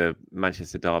got the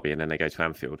Manchester derby, and then they go to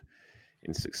Anfield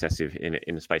in successive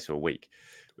in the space of a week,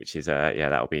 which is that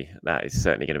is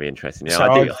certainly going to be interesting.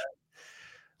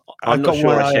 I'm not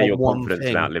sure I share your confidence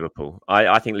about Liverpool.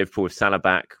 I think Liverpool with Salah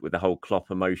back, with the whole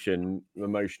Klopp emotional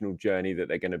journey that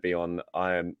they're going to be on.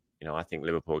 I think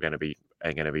Liverpool are going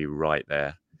to be right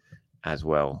there as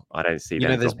well. I don't see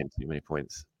them dropping too many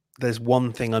points. There's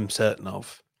one thing I'm certain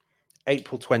of.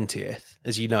 April 20th,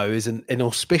 as you know, is an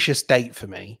auspicious date for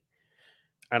me.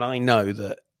 And I know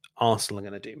that Arsenal are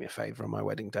going to do me a favour on my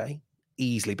wedding day,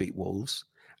 easily beat Wolves.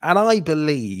 And I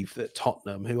believe that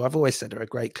Tottenham, who I've always said are a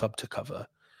great club to cover,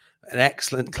 an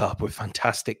excellent club with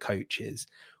fantastic coaches,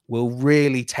 will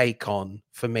really take on,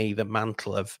 for me, the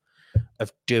mantle of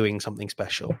doing something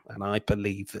special. And I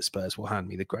believe that Spurs will hand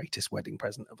me the greatest wedding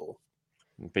present of all.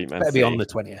 Beat Man Better City. be on the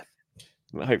 20th.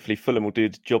 Hopefully Fulham will do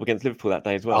the job against Liverpool that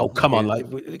day as well. Oh, come on.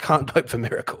 We can't hope for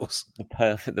miracles. The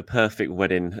perfect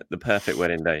wedding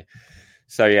day.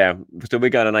 So we're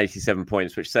going on 87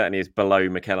 points, which certainly is below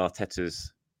Mikel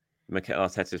Arteta's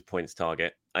points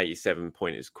target. 87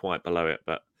 point is quite below it,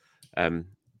 but the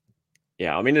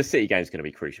City game is going to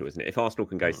be crucial, isn't it? If Arsenal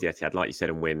can go to the Etihad, like you said,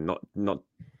 and win, not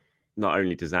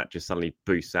only does that just suddenly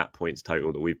boost that points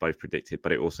total that we've both predicted,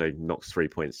 but it also knocks 3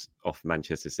 points off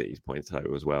Manchester City's points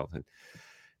total as well. And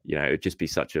it would just be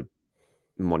such a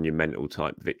monumental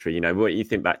type victory. What you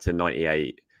think back to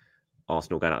 98,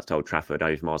 Arsenal going out to Old Trafford,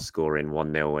 Overmars scoring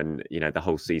 1-0, and the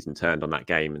whole season turned on that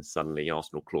game, and suddenly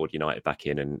Arsenal clawed United back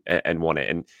in and won it.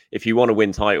 And if you want to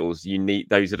win titles,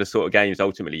 those are the sort of games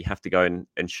ultimately you have to go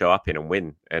and show up in and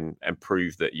win and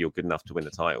prove that you're good enough to win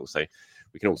the title. So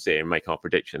we can all sit here and make our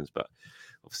predictions, but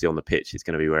obviously on the pitch it's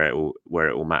going to be where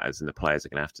it all matters, and the players are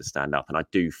going to have to stand up. And I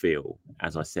do feel,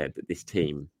 as I said, that this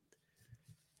team,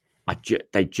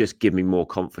 they just give me more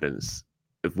confidence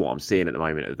of what I'm seeing at the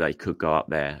moment, that they could go up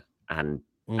there and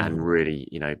really,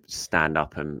 stand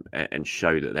up and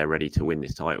show that they're ready to win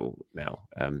this title now.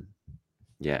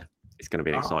 It's going to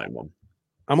be an exciting one.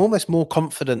 I'm almost more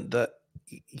confident that,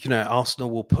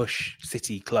 Arsenal will push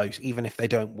City close, even if they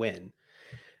don't win,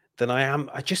 than I am.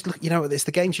 I just look, it's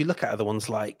the games you look at are the ones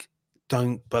like,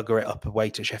 don't bugger it up away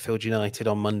to Sheffield United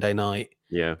on Monday night.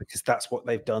 Yeah. Because that's what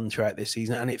they've done throughout this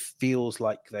season. And it feels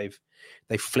like they've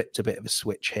flipped a bit of a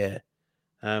switch here.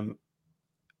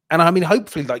 And I mean,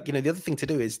 hopefully, the other thing to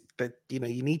do is that, you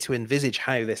need to envisage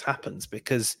how this happens,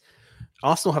 because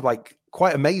Arsenal have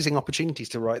quite amazing opportunities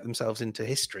to write themselves into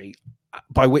history,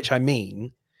 by which I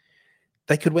mean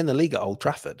they could win the league at Old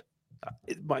Trafford.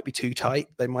 It might be too tight.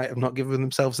 They might have not given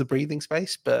themselves the breathing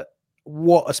space, but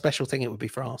what a special thing it would be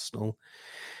for Arsenal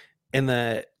in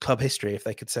their club history if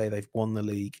they could say they've won the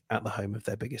league at the home of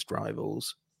their biggest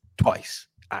rivals twice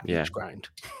at each ground.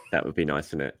 That would be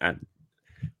nice, wouldn't it? And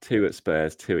 2 at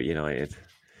Spurs, 2 at United. It'd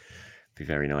be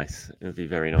very nice. It would be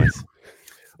very nice.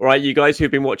 All right, you guys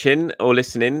who've been watching or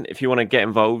listening, if you want to get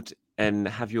involved and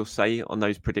have your say on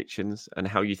those predictions and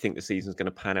how you think the season's going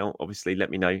to pan out, obviously let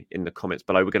me know in the comments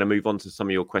below. We're going to move on to some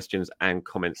of your questions and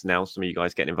comments now. Some of you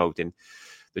guys getting involved in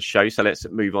the show. So let's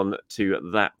move on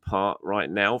to that part right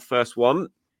now. First one.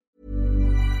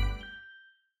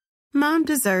 Mom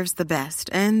deserves the best,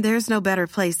 and there's no better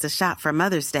place to shop for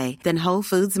Mother's Day than Whole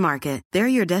Foods Market. They're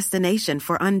your destination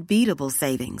for unbeatable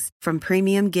savings, from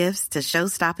premium gifts to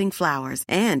show-stopping flowers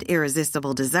and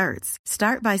irresistible desserts.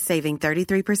 Start by saving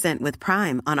 33% with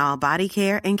Prime on all body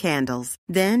care and candles.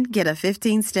 Then get a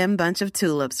 15-stem bunch of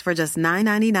tulips for just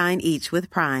 $9.99 each with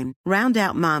Prime. Round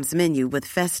out Mom's menu with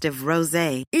festive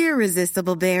rosé,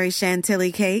 irresistible berry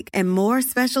chantilly cake, and more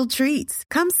special treats.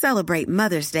 Come celebrate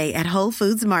Mother's Day at Whole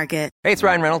Foods Market. Hey, it's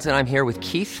Ryan Reynolds, and I'm here with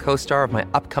Keith, co-star of my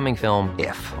upcoming film,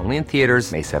 If, only in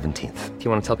theaters May 17th. Do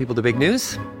you want to tell people the big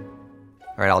news?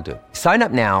 All right, I'll do it. Sign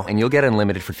up now and you'll get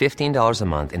unlimited for $15 a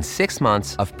month and 6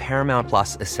 months of Paramount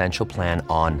Plus Essential Plan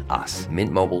on us.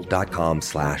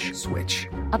 MintMobile.com/switch.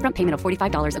 Upfront payment of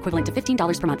 $45 equivalent to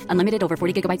 $15 per month. Unlimited over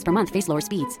 40 gigabytes per month. Face lower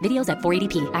speeds. Videos at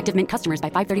 480p. Active Mint customers by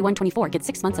 531.24 get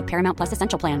 6 months of Paramount Plus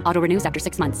Essential Plan. Auto renews after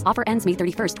 6 months. Offer ends May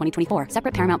 31st, 2024.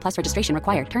 Separate Paramount Plus registration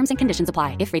required. Terms and conditions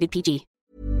apply if rated PG.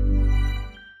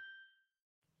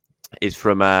 Is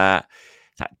from that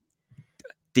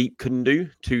Deep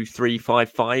Kundu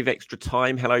 2355 extra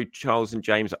time. Hello, Charles and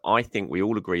James. I think we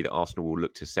all agree that Arsenal will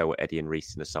look to sell Eddie and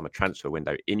Reece in the summer transfer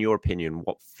window. In your opinion,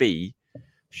 what fee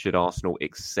should Arsenal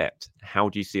accept? How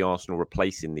do you see Arsenal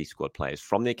replacing these squad players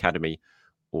from the academy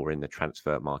or in the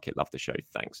transfer market? Love the show.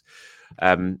 Thanks.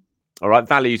 All right,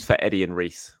 values for Eddie and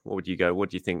Reece. What would you go? What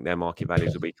do you think their market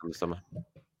values will be come the summer?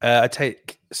 I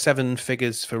take 7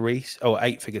 figures for Reece, or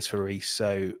 8 figures for Reece.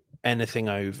 So anything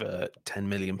over £10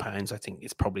 million, I think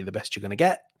is probably the best you're going to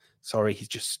get. Sorry, he's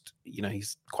just,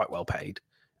 he's quite well paid.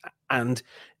 And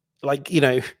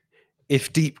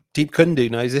if Deep Kundu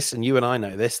knows this and you and I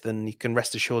know this, then you can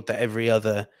rest assured that every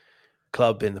other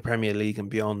club in the Premier League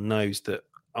and beyond knows that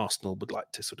Arsenal would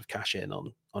like to sort of cash in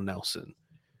on Nelson.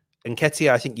 And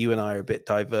Nketiah, I think you and I are a bit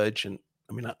divergent.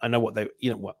 I mean, I know what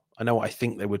I know what I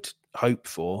think they would hope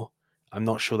for. I'm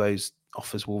not sure those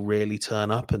offers will really turn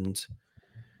up, and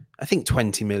I think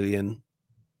 20 million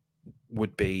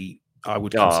would be. I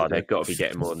would. They've got to be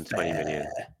getting more than 20 million.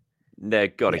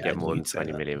 They've got to get more than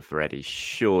 20 million for Eddie.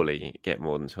 Surely get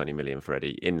more than 20 million for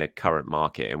Eddie in the current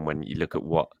market. And when you look at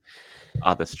what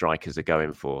other strikers are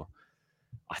going for,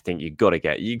 I think you've got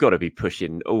to be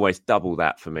pushing almost double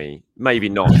that for me. Maybe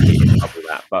not double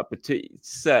that, but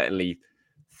certainly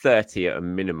 30 at a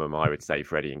minimum, I would say,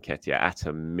 for Eddie Nketiah at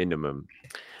a minimum.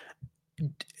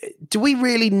 Do we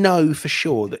really know for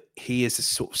sure that he is a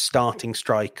sort of starting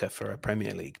striker for a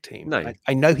Premier League team? No.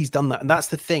 I know he's done that. And that's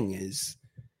the thing is,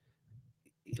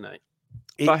 how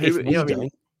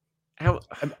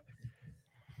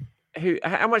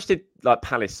much did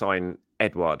Palace sign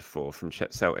Edouard for from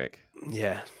Celtic?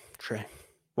 Yeah, true.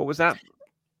 What was that?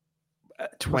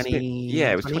 20.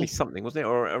 Yeah, it was 20 something, wasn't it?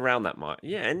 Or around that mark.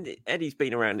 Yeah, and Eddie's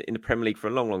been around in the Premier League for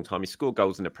a long, long time. He scored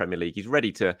goals in the Premier League. He's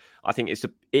ready to. I think it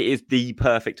is the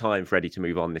perfect time for Eddie to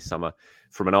move on this summer,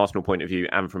 from an Arsenal point of view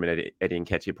and from an Eddie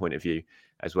Nketiah point of view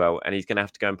as well. And he's going to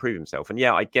have to go and prove himself. And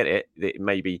yeah, I get it. That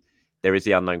maybe there is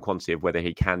the unknown quantity of whether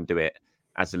he can do it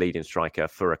as a leading striker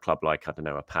for a club like, I don't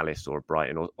know, a Palace or a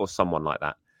Brighton or someone like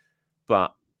that.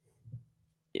 But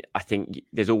I think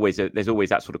there's always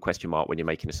that sort of question mark when you're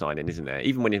making a signing, isn't there?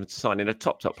 Even when you're signing a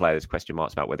top player, there's question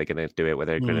marks about whether they're going to do it,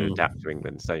 whether they're going to adapt to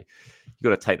England. So you've got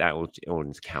to take that all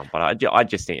into account. But I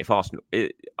just think if Arsenal,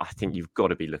 I think you've got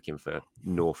to be looking for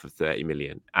north of 30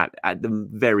 million at the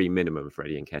very minimum for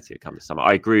Eddie Nketiah come the summer.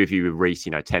 I agree with you with Reece,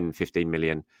 10, 15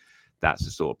 million. That's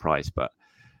the sort of price. But,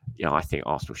 I think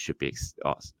Arsenal should be,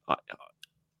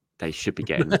 they should be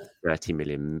getting 30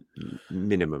 million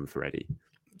minimum for Eddie.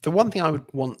 The one thing I would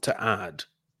want to add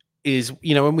is,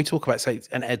 when we talk about, say,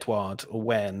 an Edouard, or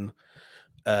when,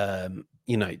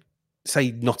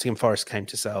 say Nottingham Forest came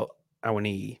to sell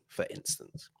Awani, for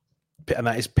instance, and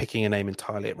that is picking a name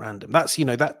entirely at random. That's,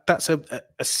 that's a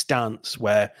stance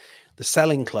where the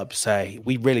selling club say,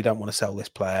 we really don't want to sell this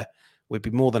player. We'd be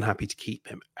more than happy to keep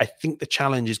him. I think the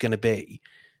challenge is going to be,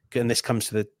 and this comes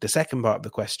to the second part of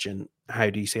the question, how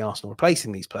do you see Arsenal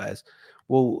replacing these players?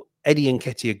 Well, Eddie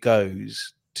Nketiah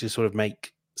goes to sort of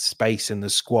make space in the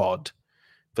squad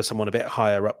for someone a bit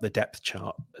higher up the depth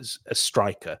chart as a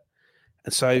striker.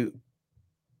 And so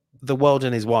the world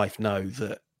and his wife know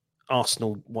that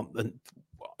Arsenal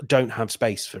don't have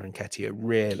space for Nketiah,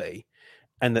 really,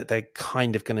 and that they're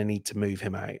kind of going to need to move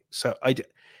him out. So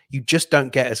you just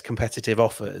don't get as competitive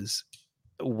offers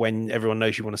when everyone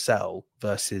knows you want to sell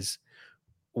versus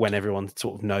when everyone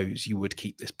sort of knows you would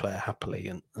keep this player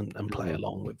happily and play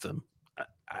along with them.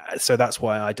 So that's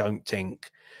why I think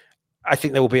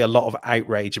there will be a lot of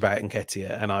outrage about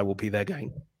Nketiah, and I will be there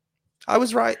going, I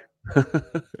was right.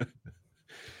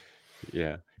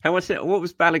 Yeah. How much? What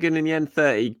was Balogun in the end?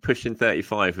 30, pushing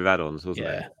 35 with add-ons, wasn't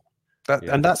it?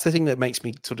 And that's the thing that makes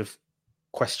me sort of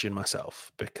question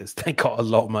myself, because they got a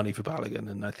lot of money for Balogun,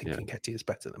 and I think Nketiah is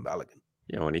better than Balogun.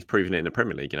 Yeah, well, and he's proven it in the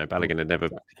Premier League. Balogun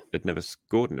had never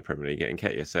scored in the Premier League.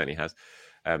 Nketiah certainly has.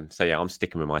 So I'm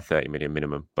sticking with my 30 million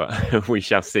minimum, but we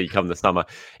shall see come the summer.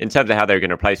 In terms of how they're going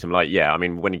to replace him,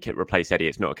 when you replace Eddie,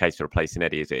 it's not a case of replacing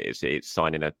Eddie, is it? It's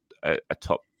signing a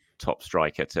top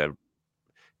striker to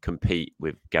compete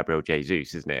with Gabriel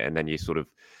Jesus, isn't it? And then you sort of,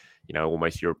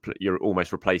 you're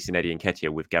almost replacing Eddie Nketiah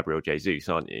with Gabriel Jesus,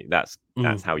 aren't you? That's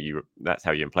how you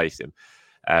replace him.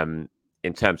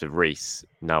 In terms of Reece,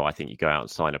 no, I think you go out and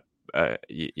sign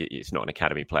it's not an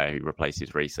academy player who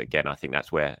replaces Reece. Again, I think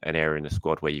that's where an area in the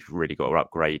squad where you've really got to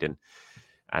upgrade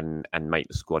and make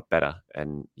the squad better.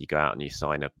 And you go out and you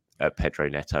sign a Pedro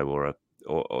Neto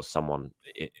or someone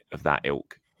of that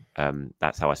ilk.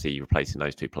 That's how I see you replacing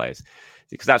those two players,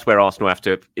 because that's where Arsenal have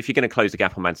to. If you're going to close the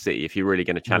gap on Man City, if you're really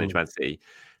going to challenge Man City,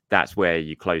 that's where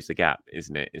you close the gap,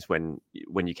 isn't it? It's when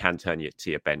you can turn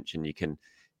to your bench and you can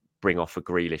bring off a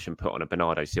Grealish and put on a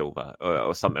Bernardo Silva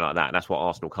or something like that. And that's what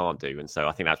Arsenal can't do. And so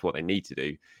I think that's what they need to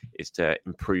do, is to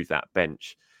improve that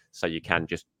bench so you can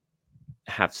just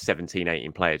have 17,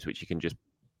 18 players, which you can just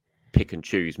pick and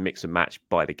choose, mix and match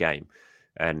by the game.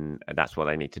 And that's what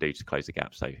they need to do to close the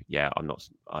gap. So, I'm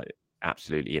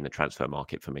absolutely in the transfer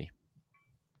market for me.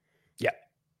 Yeah.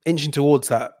 Inching towards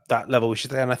that level, we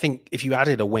should say. And I think if you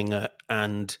added a winger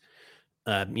and,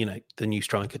 the new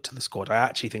striker to the squad, I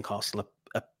actually think Arsenal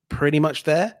are pretty much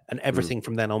there. And everything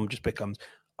from then on just becomes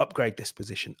upgrade this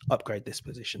position, upgrade this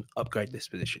position, upgrade this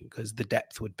position. Because the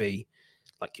depth would be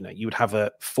like, you would have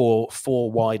a four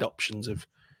wide options of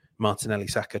Martinelli,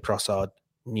 Saka, Trossard,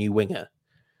 new winger.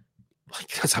 Like,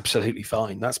 that's absolutely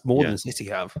fine. That's more than City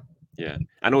have. Yeah,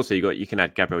 and also you can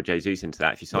add Gabriel Jesus into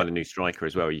that. If you sign a new striker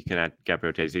as well, you can add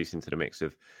Gabriel Jesus into the mix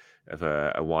of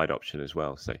a wide option as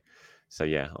well. So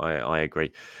yeah, I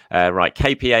agree. Right,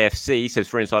 KPAFC says,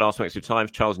 for Inside Arsenal Extra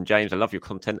Times, Charles and James, I love your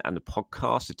content and the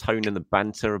podcast. The tone and the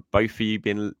banter of both of you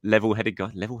being level-headed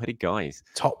guys.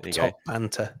 Top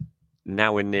banter.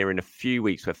 Now we're nearing a few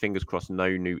weeks where, fingers crossed,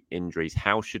 no new injuries.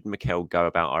 How should Mikel go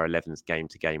about our 11s game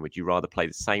to game? Would you rather play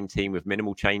the same team with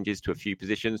minimal changes to a few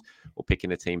positions, or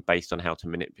picking a team based on how to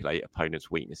manipulate opponents'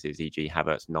 weaknesses, e.g.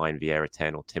 Havertz 9, Vieira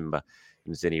 10, or Timber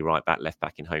and Zinni right back, left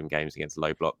back in home games against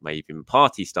low block, maybe even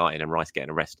Partey starting and Rice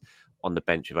getting a rest on the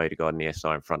bench of Odegaard and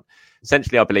ESI in front?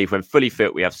 Essentially, I believe when fully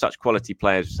fit, we have such quality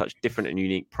players with such different and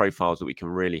unique profiles that we can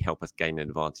really help us gain an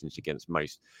advantage against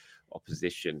most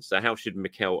opposition. So how should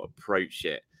Mikel approach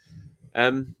it?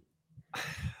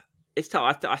 It's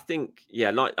tough. I think,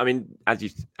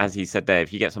 as he said there,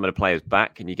 if you get some of the players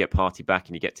back and you get Partey back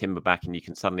and you get Timber back and you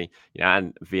can suddenly,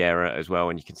 and Vieira as well,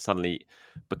 and you can suddenly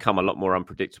become a lot more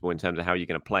unpredictable in terms of how you're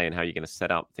going to play and how you're going to set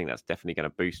up. I think that's definitely going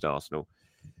to boost Arsenal.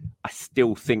 I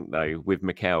still think, though, with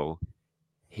Mikel,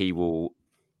 he will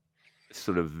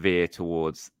sort of veer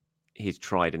towards his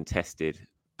tried and tested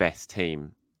best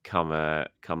team come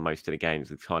most of the games,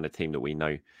 the kind of team that we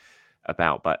know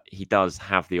about. But he does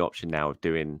have the option now of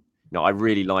doing. I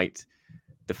really liked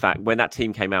the fact when that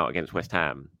team came out against West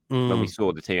Ham, when we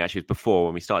saw the team, actually it was before,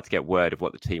 when we started to get word of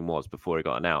what the team was before it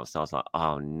got announced, I was like,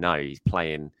 oh no, he's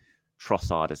playing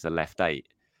Trossard as the left 8.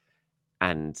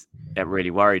 And it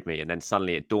really worried me. And then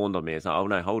suddenly it dawned on me, it's like, oh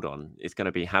no, hold on. It's going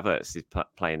to be Havertz is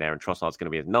playing there and Trossard's going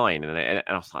to be as 9. And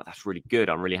I was like, that's really good.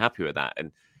 I'm really happy with that.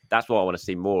 And that's what I want to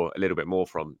see a little bit more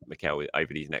from Mikel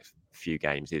over these next few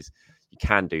games, is you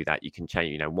can do that. You can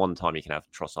change, one time you can have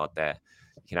Trossard there.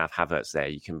 You can have Havertz there.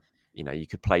 You can, you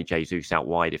could play Jesus out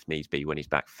wide if needs be when he's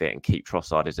back fit, and keep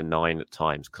Trossard as a 9 at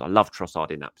times, because I love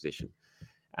Trossard in that position.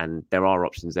 And there are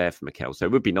options there for Mikel. So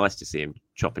it would be nice to see him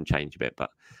chop and change a bit. But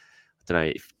I don't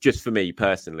know, just for me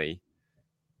personally,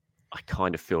 I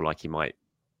kind of feel like he might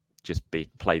just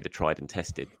play the tried and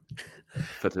tested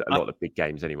for a lot of big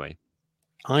games anyway.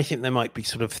 I think there might be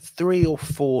sort of 3 or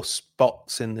 4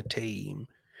 spots in the team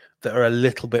that are a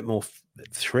little bit more,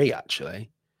 3 actually,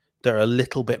 they're a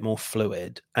little bit more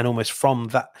fluid. And almost from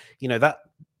that, that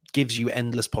gives you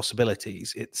endless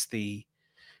possibilities.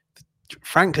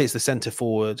 Frankly, it's the centre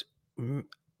forward.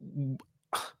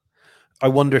 I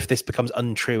wonder if this becomes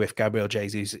untrue if Gabriel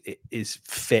Jesus is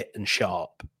fit and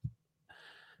sharp.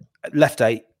 Left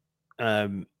 8,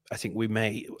 I think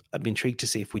I'm intrigued to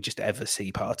see if we just ever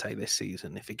see Partey this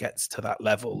season, if it gets to that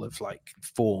level of like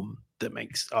form that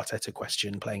makes Arteta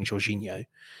question playing Jorginho.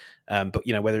 But,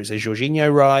 whether it's a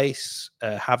Jorginho Rice,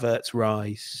 Havertz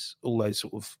Rice, all those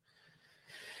sort of,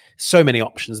 so many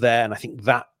options there. And I think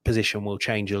that position will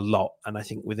change a lot. And I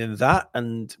think within that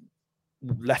and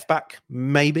left back,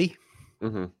 maybe.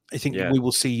 Mm-hmm. I think we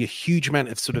will see a huge amount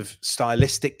of sort of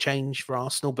stylistic change for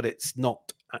Arsenal, but it's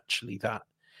not actually that.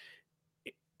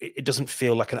 It doesn't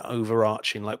feel like an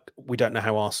overarching, like we don't know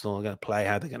how Arsenal are going to play,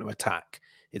 how they're going to attack.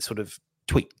 It sort of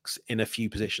tweaks in a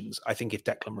few positions. I think if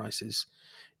Declan Rice is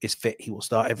fit, he will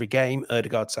start every game.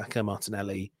 Ødegaard, Saka,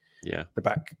 Martinelli, the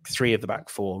back three of the back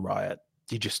four, Riot.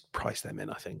 You just price them in,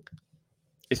 I think.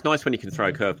 It's nice when you can throw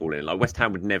a curveball in. Like West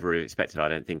Ham would never have expected, I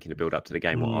don't think, in the build up to the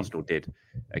game, what Arsenal did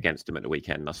against them at the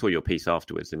weekend. And I saw your piece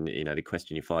afterwards, and the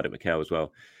question you fired at Mikel as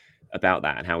well about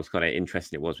that, and how kind of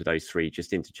interesting it was with those three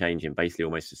just interchanging basically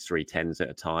almost as 3-10s at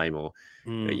a time, or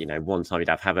one time you'd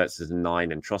have Havertz as a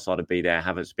 9 and Trossard would be there,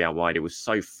 Havertz would be out wide. It was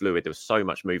so fluid, there was so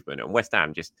much movement, and West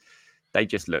Ham they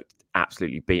just looked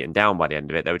absolutely beaten down by the end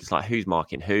of it. They were just like, who's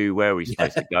marking who, where are we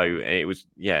supposed to go? And it was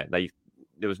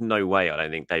there was no way, I don't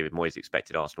think David Moyes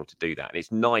expected Arsenal to do that. And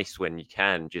it's nice when you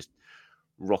can just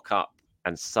rock up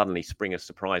and suddenly spring a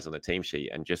surprise on the team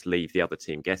sheet and just leave the other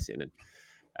team guessing.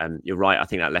 And you're right. I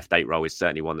think that left 8 role is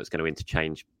certainly one that's going to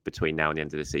interchange between now and the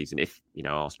end of the season. If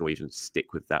Arsenal even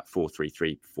stick with that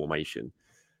 4-3-3 formation,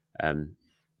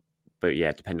 but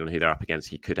yeah, depending on who they're up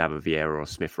against, you could have a Vieira or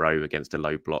Smith Rowe against a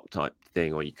low block type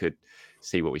thing, or you could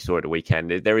see what we saw at the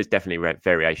weekend. There is definitely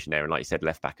variation there, and like you said,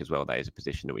 left back as well. That is a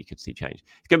position that we could see change.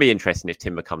 It's going to be interesting if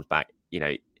Timber comes back.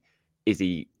 Is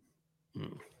it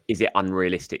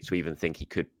unrealistic to even think he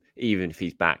could? Even if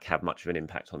he's back, have much of an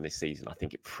impact on this season? I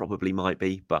think it probably might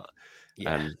be, but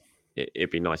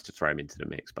it'd be nice to throw him into the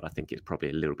mix. But I think it's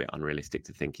probably a little bit unrealistic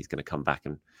to think he's going to come back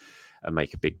and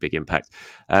make a big impact.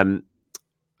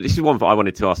 This is one that I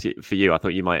wanted to ask for you. I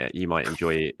thought you might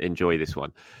enjoy this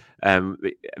one,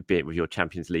 be it with your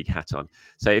Champions League hat on.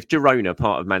 So if Girona,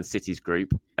 part of Man City's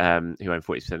group, who own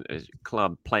 40% of the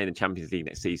club, play in the Champions League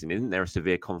next season, isn't there a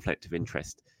severe conflict of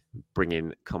interest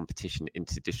bringing competition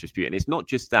into disrepute? And it's not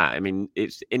just that. I mean,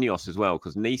 it's Ineos as well,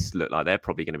 because Nice look like they're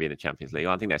probably going to be in the Champions League.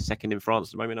 I think they're second in France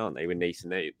at the moment, aren't they, with Nice?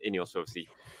 And Ineos, obviously,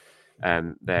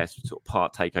 their sort of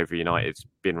part takeover United's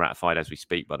been ratified as we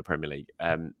speak by the Premier League.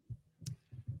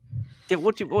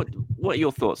 What are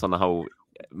your thoughts on the whole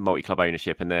multi-club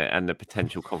ownership and the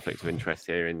potential conflict of interest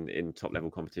here in top level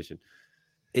competition?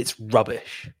 It's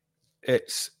rubbish. It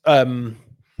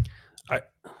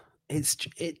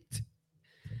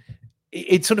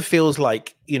sort of feels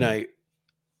like,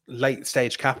 late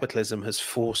stage capitalism has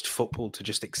forced football to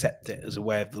just accept it as a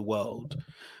way of the world,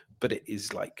 but it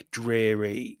is like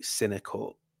dreary,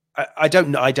 cynical. I don't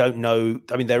know.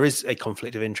 I mean, there is a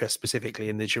conflict of interest specifically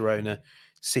in the Girona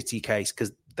City case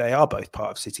because they are both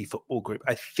part of City Football Group.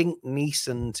 I think Nice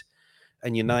and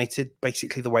United,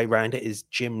 basically the way around it is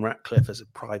Jim Ratcliffe as a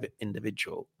private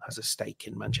individual has a stake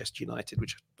in Manchester United,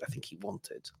 which I think he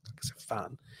wanted as a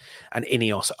fan, and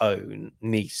Ineos own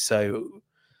Nice. So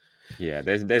yeah,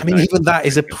 there's even that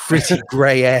is a pretty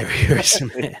grey area,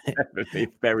 isn't it?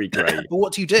 It's very grey. But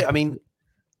what do you do? I mean,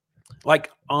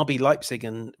 like RB Leipzig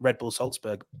and Red Bull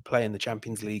Salzburg play in the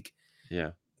Champions League.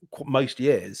 Yeah, most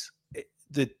years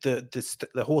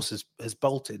the horse has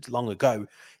bolted long ago.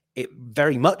 It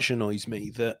very much annoys me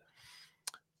that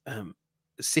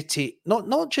City,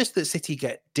 not just that City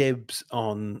get dibs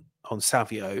on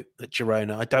Savio at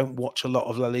Girona. I don't watch a lot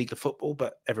of La Liga football,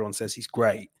 but everyone says he's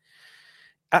great.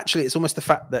 Actually, it's almost the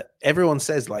fact that everyone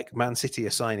says like Man City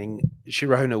are signing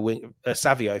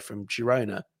Savio from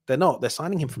Girona. They're not. They're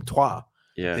signing him from Troyes,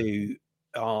 who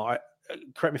are,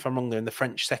 correct me if I'm wrong, they're in the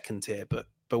French second tier, but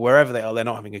wherever they are, they're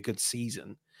not having a good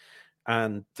season.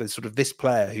 And there's sort of this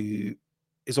player who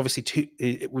is obviously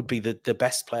it would be the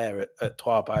best player at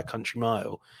Troyes by a country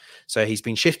mile. So he's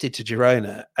been shifted to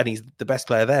Girona, and he's the best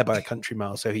player there by a country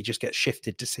mile. So he just gets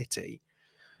shifted to City.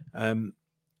 And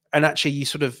actually, you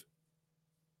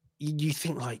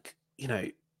think like,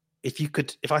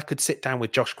 if I could sit down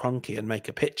with Josh Kroenke and make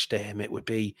a pitch to him, it would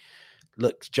be,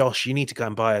 look, Josh, you need to go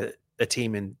and buy a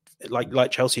team in like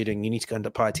Chelsea are doing. You need to go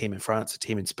and buy a team in France, a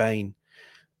team in Spain,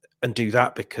 and do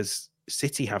that because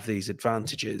City have these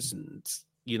advantages and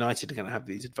United are going to have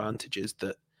these advantages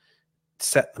that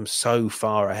set them so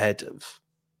far ahead of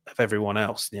everyone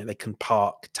else. They can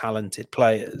park talented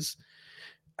players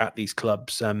at these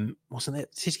clubs. Wasn't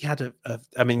it? City had Jan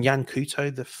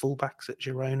Couto, the fullbacks at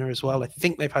Girona as well. I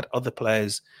think they've had other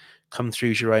players come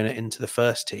through Girona into the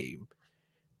first team.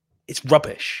 It's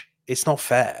rubbish. It's not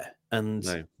fair.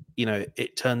 And,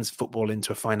 it turns football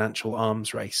into a financial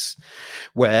arms race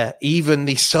where even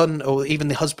the son or even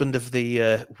the husband of the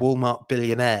Walmart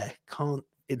billionaire can't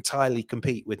entirely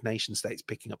compete with nation states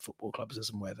picking up football clubs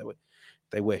as and where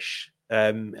they wish.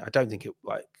 I don't think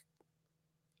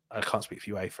I can't speak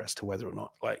for UEFA as to whether or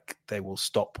not they will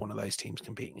stop one of those teams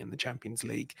competing in the Champions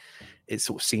League. It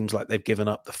sort of seems like they've given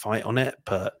up the fight on it,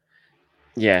 but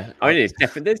yeah, I mean, it's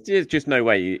definitely, there's just no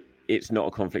way it's not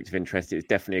a conflict of interest. It's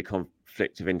definitely a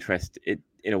conflict of interest. It,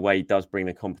 in a way, does bring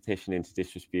the competition into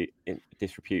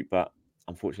disrepute. But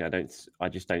unfortunately, I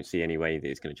just don't see any way that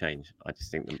it's going to change. I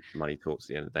just think the money talks at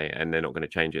the end of the day, and they're not going to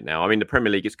change it now. I mean, the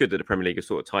Premier League, it's good that the Premier League has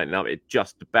sort of tightened up. It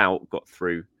just about got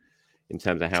through in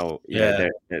terms of how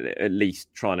they're at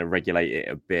least trying to regulate it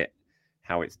a bit,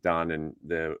 how it's done, and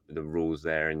the rules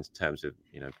there in terms of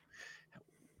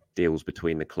deals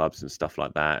between the clubs and stuff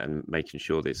like that, and making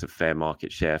sure that it's a fair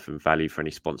market share from value for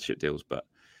any sponsorship deals. But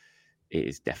it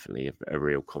is definitely a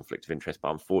real conflict of interest.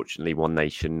 But unfortunately, One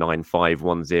Nation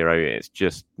 9-5-1-0. It's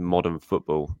just modern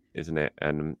football, isn't it?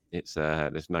 And it's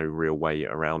there's no real way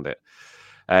around it.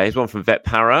 Here's one from Vet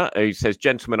Para, who says,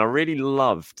 "Gentlemen, I really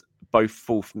loved both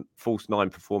false nine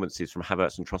performances from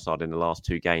Havertz and Trossard in the last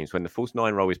two games. When the false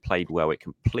nine role is played well, it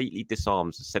completely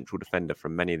disarms the central defender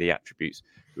from many of the attributes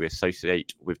we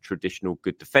associate with traditional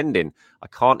good defending. I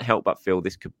can't help but feel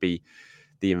this could be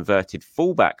the inverted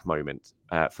fullback moment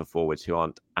for forwards who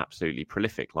aren't absolutely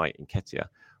prolific, like Nketiah.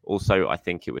 Also, I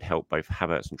think it would help both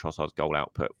Havertz and Trossard's goal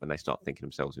output when they start thinking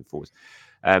themselves in forwards."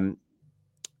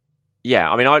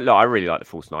 Yeah, I mean, I really like the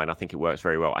false nine. I think it works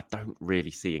very well. I don't really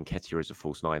see Nketiah as a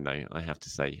false nine, though, I have to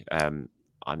say.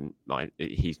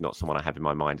 He's not someone I have in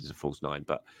my mind as a false nine,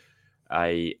 but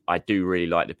I do really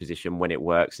like the position when it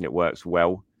works, and it works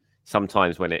well.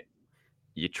 Sometimes when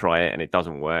you try it and it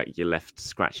doesn't work, you're left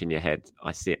scratching your head.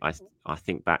 I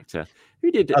think back to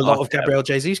who did a lot of Gabriel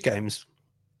Jesus games.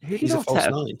 He's a false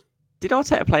nine. Did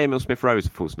Arteta play Emil Smith-Rowe as a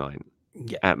false nine?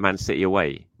 Yeah. At Man City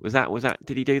away. Was that?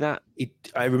 Did he do that?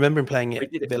 I remember him playing it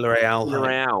at Villarreal.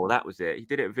 Villarreal, that was it. He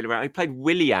did it at Villarreal. He played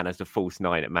Willian as a false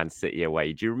nine at Man City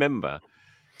away. Do you remember?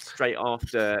 Straight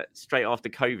after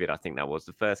COVID, I think that was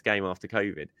the first game after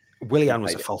COVID. Willian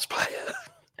was a false player.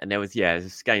 And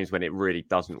there's games when it really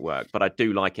doesn't work. But I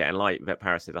do like it. And like Vet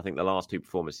Paris said, I think the last two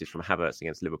performances from Havertz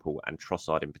against Liverpool and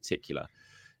Trossard in particular,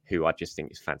 who I just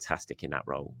think is fantastic in that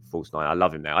role, false nine. I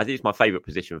love him there. I think it's my favourite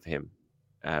position for him.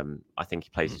 I think he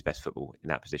plays his best football in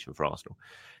that position for Arsenal.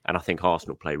 And I think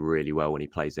Arsenal play really well when he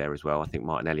plays there as well. I think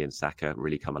Martinelli and Saka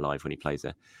really come alive when he plays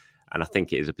there. And I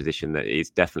think it is a position that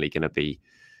is definitely going to be,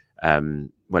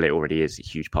 well, it already is a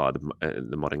huge part of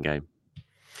the modern game.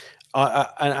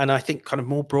 And I think kind of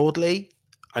more broadly,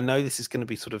 I know this is going to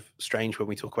be sort of strange when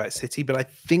we talk about City, but I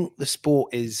think the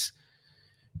sport is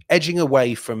edging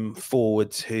away from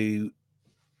forwards who,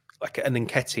 like an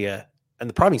Nketiah, and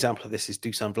the prime example of this is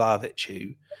Dusan Vlahovic,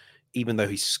 who, even though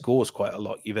he scores quite a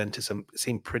lot, Juventus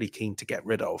seem pretty keen to get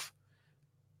rid of.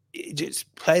 It's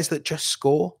players that just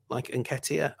score, like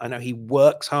Nketiah. I know he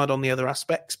works hard on the other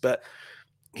aspects, but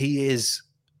he is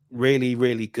really,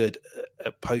 really good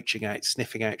at poaching out,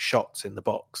 sniffing out shots in the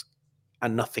box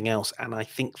and nothing else. And I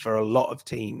think for a lot of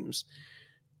teams,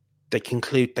 they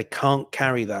conclude they can't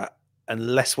carry that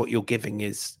unless what you're giving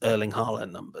is Erling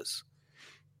Haaland numbers.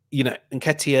 You know,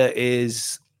 Nketiah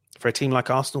is, for a team like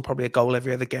Arsenal, probably a goal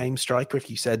every other game striker. If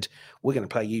you said, we're going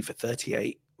to play you for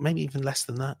 38, maybe even less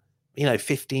than that,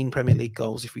 15 Premier League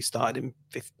goals if we started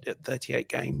in 38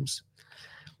 games,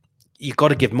 you've got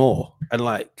to give more. And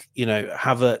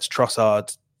Havertz,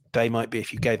 Trossard, they might be,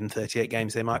 if you gave them 38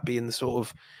 games, they might be in the sort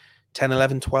of 10,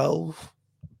 11, 12,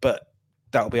 but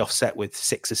that'll be offset with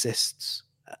 6 assists.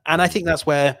 And I think that's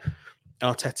where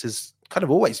Arteta's kind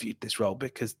of always viewed this role,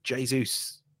 because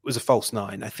Jesus was a false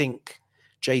nine. I think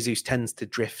Jesus tends to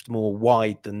drift more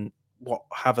wide than what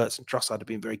Havertz and Trossard have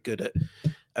been very good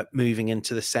at moving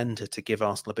into the centre to give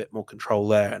Arsenal a bit more control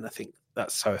there. And I think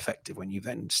that's so effective when you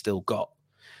then still got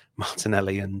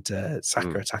Martinelli and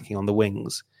Saka attacking on the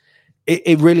wings.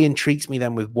 It really intrigues me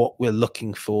then with what we're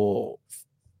looking for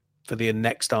the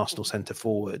next Arsenal centre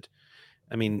forward.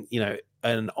 I mean,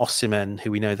 an Osimhen,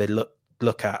 who we know they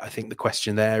look at, I think the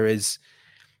question there is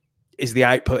the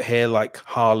output here like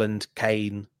Haaland,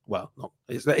 Kane? Well, not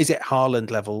is it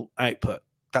Haaland level output?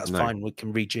 That's fine. We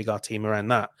can rejig our team around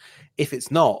that. If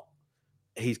it's not,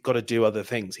 he's got to do other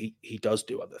things. He does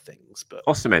do other things, but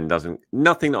Osimhen doesn't.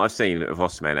 Nothing that I've seen of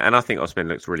Osimhen, and I think Osimhen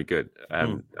looks really good. I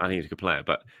think he's a good player,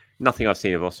 but nothing I've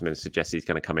seen of Osimhen suggests he's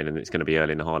going to come in and it's going to be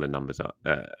Erling Haaland numbers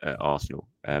at Arsenal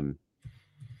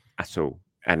at all.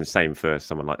 And the same for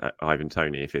someone like Ivan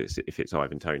Toney, if it's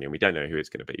Ivan Toney, and we don't know who it's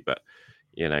going to be, but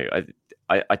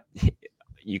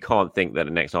you can't think that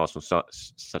the next Arsenal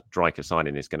striker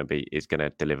signing is going to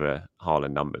deliver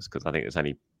Haaland numbers, because I think there's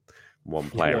only one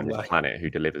player on this planet who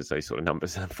delivers those sort of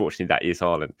numbers. Unfortunately, that is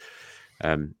Haaland.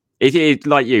 It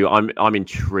like you, I'm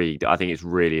intrigued. I think it's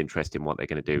really interesting what they're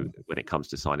going to do when it comes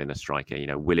to signing a striker.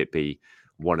 Will it be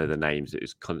one of the names that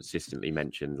is consistently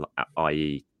mentioned,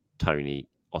 i.e. Toney,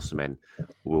 Osimhen?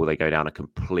 Will they go down a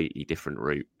completely different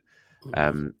route?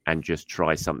 and just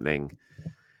try something.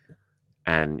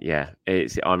 And yeah,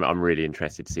 I'm really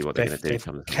interested to see what they're going to do.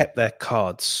 They've kept their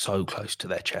cards so close to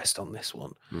their chest on this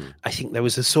one. I think there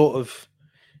was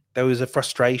a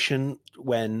frustration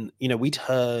when, I'd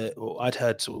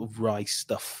heard sort of Rice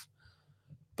stuff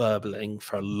burbling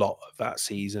for a lot of that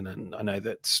season, and I know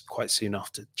that's quite soon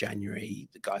after January,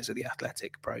 the guys at the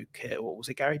Athletic broke it. Or was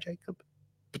it Gary Jacob?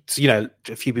 But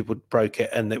a few people broke it,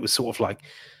 and it was sort of like,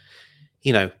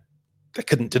 they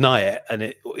couldn't deny it, and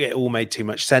it all made too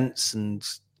much sense. And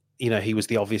he was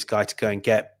the obvious guy to go and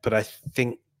get. But I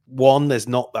think there's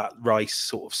not that Rice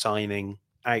sort of signing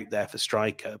out there for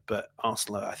striker, but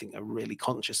Arsenal, I think, are really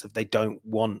conscious of they don't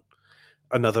want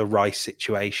another Rice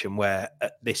situation where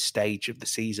at this stage of the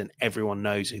season everyone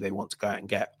knows who they want to go out and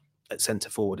get at centre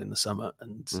forward in the summer,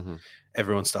 and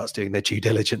everyone starts doing their due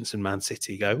diligence, and Man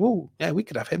City go, oh yeah, we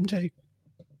could have him too.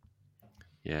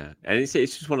 Yeah, and it's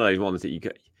just one of those ones that you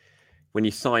get when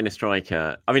you sign a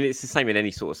striker. I mean, it's the same in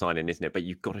any sort of signing, isn't it? But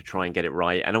you've got to try and get it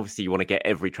right. And obviously you want to get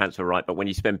every transfer right. But when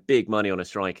you spend big money on a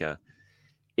striker,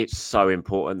 it's so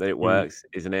important that it works,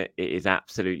 isn't it? It is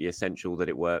absolutely essential that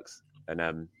it works.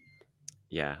 And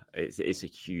yeah, it's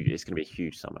going to be a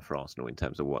huge summer for Arsenal in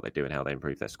terms of what they do and how they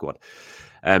improve their squad.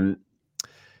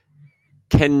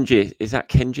 Kenji, is that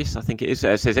Kengis? I think it is.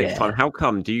 Says extra time. How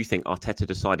come do you think Arteta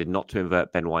decided not to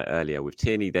invert Ben White earlier? With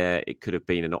Tierney there, it could have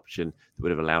been an option that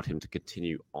would have allowed him to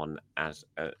continue on as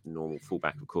a normal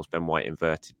fullback. Of course, Ben White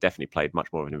definitely played much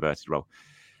more of an inverted role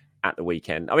at the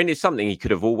weekend. I mean, it's something he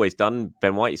could have always done.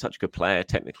 Ben White is such a good player,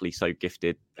 technically so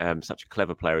gifted, such a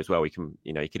clever player as well. He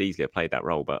could easily have played that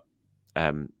role, but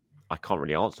I can't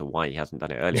really answer why he hasn't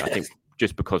done it earlier. I think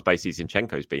just because basically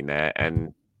Zinchenko's been there,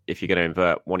 and if you're going to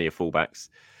invert one of your fullbacks,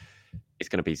 it's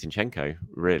going to be Zinchenko,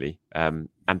 really. And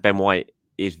Ben White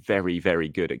is very, very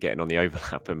good at getting on the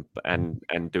overlap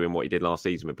and doing what he did last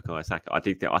season with Bukayo Saka.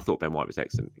 I thought Ben White was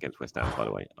excellent against West Ham, by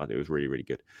the way. I think it was really, really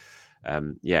good.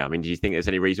 Yeah, I mean, do you think there's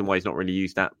any reason why he's not really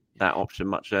used that option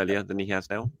much earlier than he has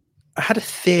now? I had a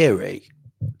theory.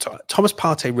 Thomas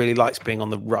Partey really likes being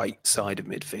on the right side of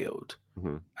midfield.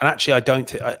 And actually, I don't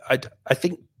think... I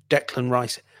think Declan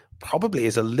Rice probably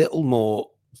is a little more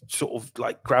sort of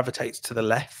like gravitates to the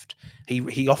left.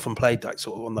 He often played like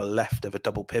sort of on the left of a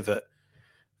double pivot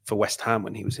for West Ham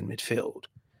when he was in midfield.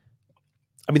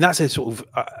 I mean, that's a sort of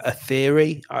a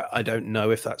theory. I don't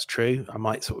know if that's true. I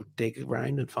might sort of dig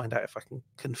around and find out if I can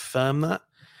confirm that.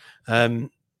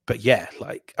 But yeah,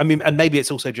 and maybe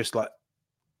it's also just like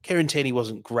Kieran Tierney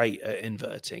wasn't great at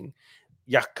inverting.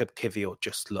 Jakub Kiwior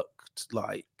just looked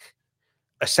like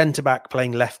a centre-back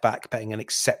playing left-back, playing an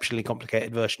exceptionally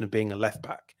complicated version of being a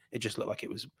left-back. It just looked like it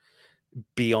was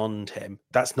beyond him.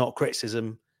 That's not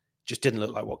criticism. Just didn't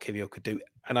look like what Kiwior could do.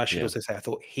 And I should also say, I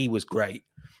thought he was great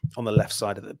on the left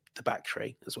side of the back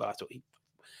three as well. I thought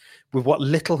with what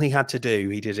little he had to do,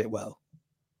 he did it well.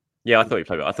 Yeah, I thought he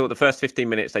played well. I thought the first 15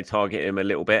 minutes they targeted him a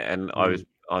little bit, and I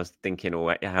was thinking,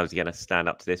 how's he going to stand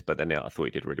up to this? But then I thought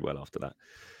he did really well after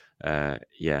that.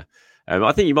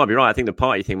 I think you might be right. I think the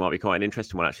Partey thing might be quite an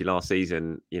interesting one actually. Last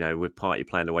season, with Partey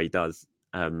playing the way he does,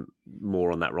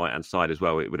 more on that right hand side as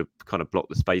well, it would have kind of blocked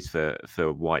the space for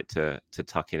White to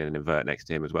tuck in and invert next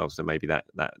to him as well. So maybe that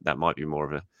might be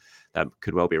more of that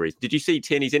could well be a reason. Did you see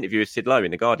Tierney's interview with Sid Lowe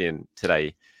in The Guardian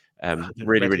today?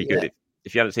 Really, really good.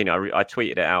 If you haven't seen it, I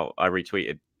tweeted it out. I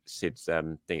retweeted Sid's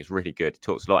thing. It's really good. He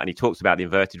talks a lot, and he talks about the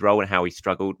inverted role and how he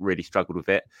really struggled with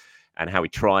it, and how he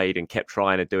tried and kept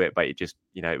trying to do it, but it just,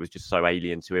 it was just so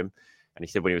alien to him. And he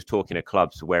said when he was talking to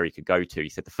clubs where he could go to, he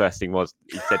said the first thing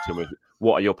he said to him was,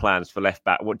 "What are your plans for left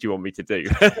back? What do you want me to do?"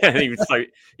 And he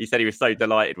said he was so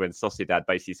delighted when Sociedad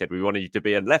basically said, "We wanted you to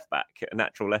be a left back, a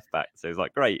natural left back." So he was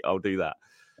like, "Great, I'll do that."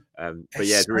 But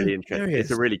yeah, it's really interesting.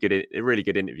 It's a really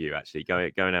good interview actually. Go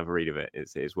and have a read of it.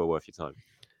 It's well worth your time.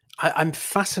 I'm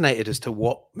fascinated as to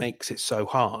what makes it so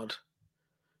hard,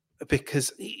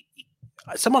 because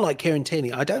someone like Kieran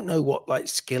Tierney, I don't know what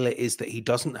skill it is that he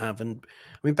doesn't have. And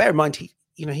I mean, bear in mind,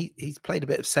 he's played a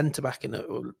bit of centre back in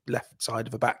the left side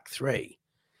of a back three,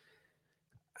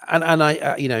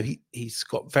 and he's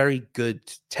got very good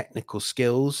technical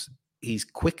skills. He's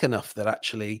quick enough that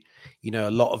actually, a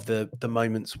lot of the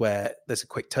moments where there's a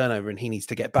quick turnover and he needs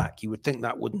to get back, you would think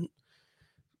that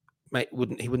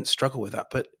he wouldn't struggle with that.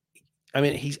 But I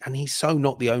mean, he's so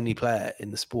not the only player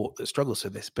in the sport that struggles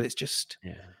with this. But it's just,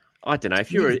 I don't know.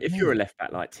 If you're a left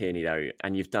back like Tierney though,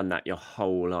 and you've done that your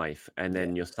whole life, and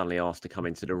then you're suddenly asked to come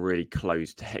into the really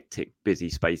closed, hectic, busy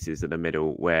spaces in the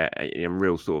middle, where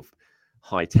real sort of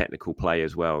high technical play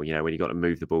as well. When you got to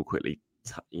move the ball quickly,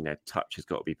 touch has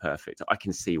got to be perfect. I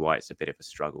can see why it's a bit of a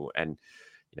struggle, and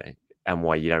and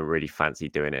why you don't really fancy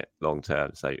doing it long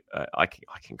term. So I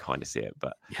can kind of see it,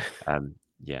 but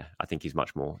yeah, I think he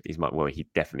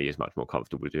definitely is much more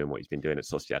comfortable doing what he's been doing at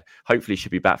Sociedad. Hopefully, he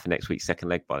should be back for next week's second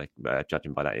leg, by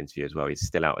judging by that interview as well. He's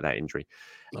still out with that injury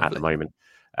at the moment.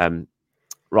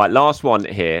 Right, last one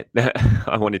here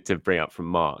I wanted to bring up from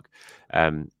Mark,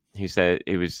 who said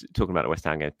he was talking about the West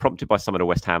Ham game, prompted by some of the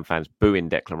West Ham fans booing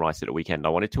Declan Rice at the weekend. I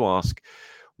wanted to ask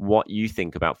what you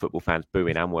think about football fans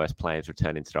booing and worse players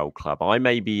returning to their old club. I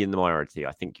may be in the minority.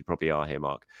 I think you probably are here,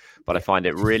 Mark, but I find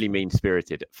it really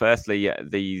mean-spirited. Firstly,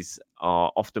 these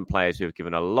are often players who have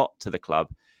given a lot to the club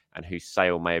and whose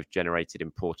sale may have generated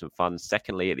important funds.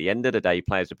 Secondly, at the end of the day,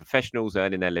 players are professionals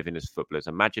earning their living as footballers.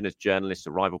 Imagine as journalists,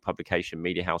 a rival publication,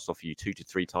 media house offer you 2 to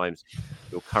 3 times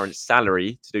your current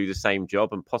salary to do the same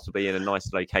job and possibly in a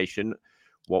nice location.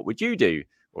 What would you do?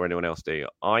 Or anyone else do?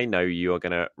 I know you are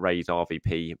going to raise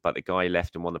RVP, but the guy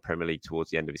left and won the Premier League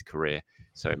towards the end of his career,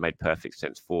 so it made perfect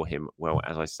sense for him. Well,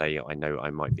 as I say, I know I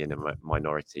might be in a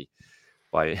minority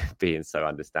by being so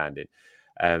understanding.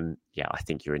 Yeah, I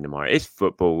think you're in the minority. It's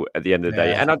football at the end of the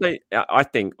day, and I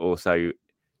think also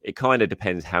it kind of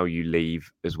depends how you leave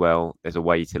as well. There's a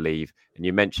way to leave, and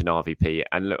you mentioned RVP,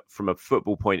 and look, from a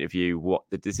football point of view, what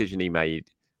the decision he made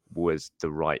was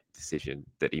the right decision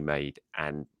that he made,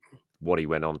 and what he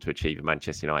went on to achieve at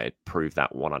Manchester United proved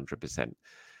that 100%.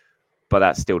 But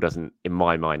that still doesn't, in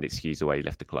my mind, excuse the way he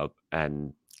left the club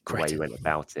and the way he went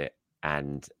about it.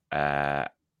 And yeah,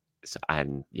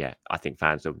 I think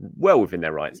fans are well within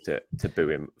their rights to boo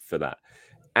him for that,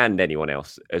 and anyone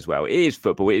else as well. It is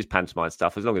football, it is pantomime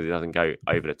stuff, as long as it doesn't go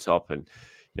over the top. And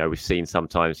we've seen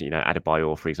sometimes,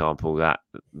 Adebayor, for example,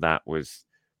 that was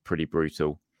pretty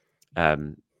brutal.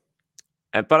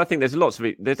 But I think there's lots of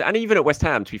it. And even at West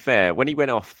Ham, to be fair, when he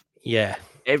went off,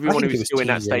 everyone who was still in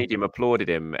that stadium applauded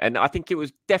him. And I think it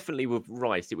was definitely with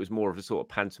Rice, it was more of a sort of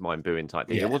pantomime booing type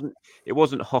thing. Yeah. It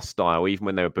wasn't hostile, even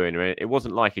when they were booing him. It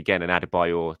wasn't like, again, an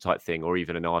Adebayor type thing, or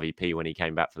even an RVP when he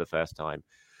came back for the first time,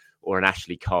 or an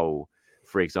Ashley Cole,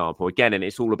 for example. Again, and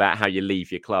it's all about how you leave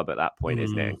your club at that point,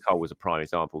 isn't it? And Cole was a prime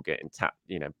example, getting tapped,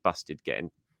 busted, getting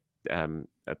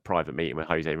a private meeting with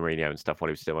Jose Mourinho and stuff while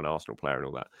he was still an Arsenal player and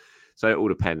all that. So it all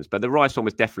depends. But the Rice one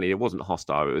was definitely, it wasn't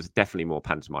hostile. It was definitely more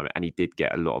pantomime. And he did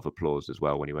get a lot of applause as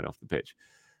well when he went off the pitch.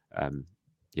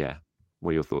 Yeah.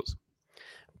 What are your thoughts?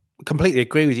 Completely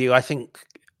agree with you. I think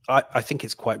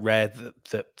it's quite rare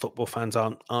that football fans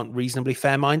aren't reasonably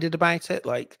fair-minded about it.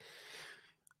 Like,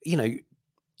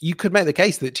 you could make the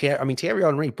case that Thierry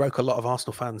Henry broke a lot of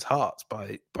Arsenal fans' hearts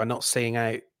by not seeing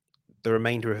out the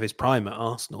remainder of his prime at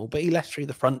Arsenal, but he left through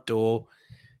the front door.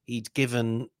 He'd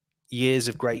given years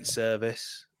of great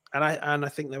service, and I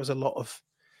think there was a lot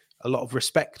of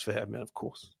respect for him. And of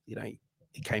course, he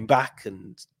came back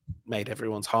and made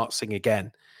everyone's heart sing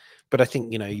again. But I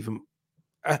think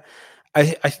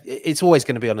it's always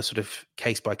going to be on a sort of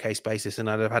case by case basis, and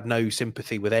I'd have had no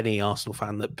sympathy with any Arsenal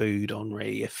fan that booed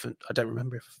Henry. I don't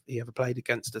remember if he ever played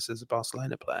against us as a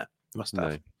Barcelona player. Must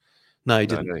have. No, he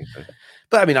didn't. No.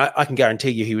 But I can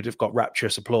guarantee you he would have got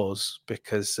rapturous applause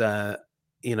because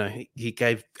he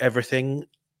gave everything,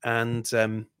 and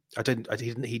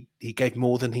he gave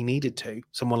more than he needed to.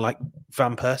 Someone like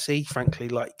Van Persie, frankly,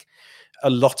 like a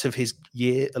lot of his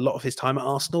time at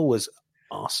Arsenal was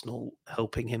Arsenal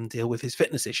helping him deal with his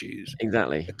fitness issues.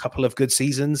 Exactly. A couple of good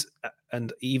seasons,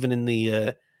 and even in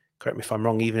the correct me if I'm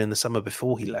wrong, even in the summer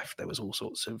before he left, there was all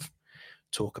sorts of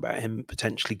talk about him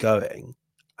potentially going.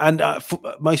 And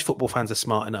most football fans are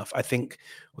smart enough. I think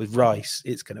with Rice,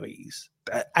 it's going to ease.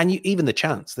 And even the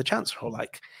chants are all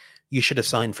like, you should have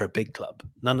signed for a big club.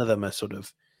 None of them are sort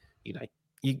of,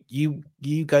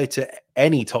 you go to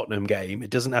any Tottenham game. It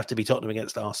doesn't have to be Tottenham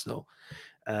against Arsenal,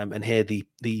 and hear the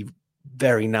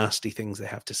very nasty things they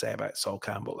have to say about Sol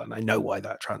Campbell. And I know why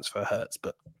that transfer hurts,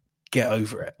 but get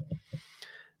over it.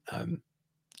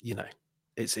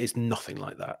 It's nothing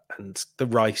like that. And the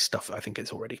Rice stuff, I think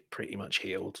it's already pretty much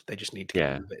healed. They just need to give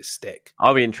him a bit of stick.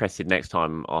 I'll be interested next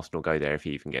time Arsenal go there if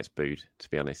he even gets booed, to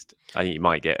be honest. I think he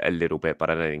might get a little bit, but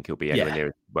I don't think he'll be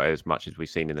anywhere near as much as we've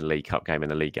seen in the League Cup game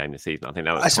and the League game this season. I think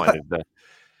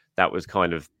that was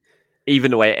kind of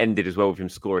even the way it ended as well with him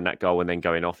scoring that goal and then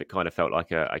going off. It kind of felt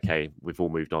like okay, we've all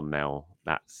moved on now.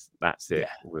 That's it. Yeah.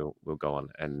 We'll go on.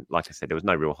 And like I said, there was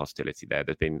no real hostility there.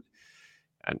 There's been.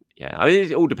 And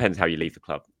it all depends how you leave the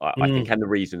club. I think, and the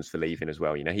reasons for leaving as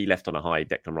well. He left on a high.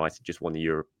 Declan Rice had just won the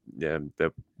Europe,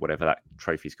 the whatever that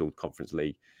trophy's called, Conference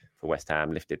League for West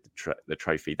Ham. Lifted the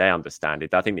trophy. They understand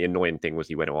it. I think the annoying thing was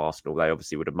he went to Arsenal. They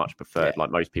obviously would have much preferred, like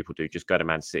most people do, just go to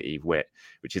Man City,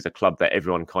 which is a club that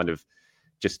everyone kind of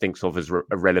just thinks of as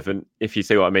irrelevant. If you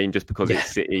see what I mean, just because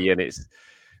it's City and it's.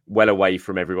 well away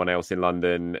from everyone else in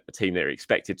London, a team that are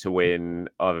expected to win,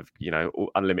 of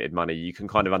unlimited money. You can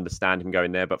kind of understand him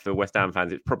going there, but for West Ham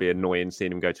fans, it's probably annoying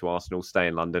seeing him go to Arsenal, stay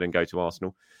in London, and go to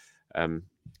Arsenal.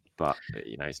 But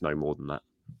it's no more than that.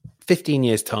 15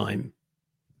 years time,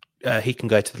 he can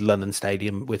go to the London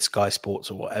Stadium with Sky Sports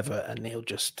or whatever, and he'll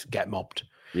just get mobbed.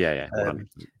 Yeah.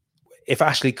 If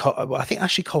Ashley Cole, I think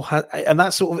Ashley Cole has, and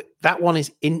that one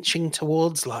is inching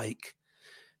towards like,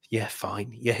 yeah,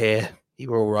 fine, you're here,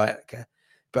 you were all right, okay.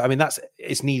 But I mean,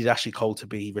 it's needed Ashley Cole to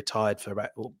be retired for about,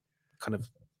 kind of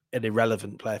an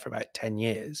irrelevant player for about 10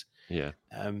 years. Yeah.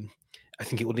 I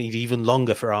think it will need even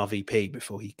longer for RVP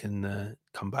before he can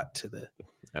come back to the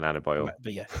an Adebayo.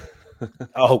 But yeah,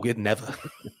 oh, good, never.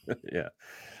 Yeah.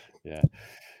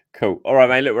 Cool. All right,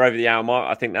 mate. Look, we're over the hour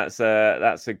mark. I think that's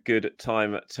a good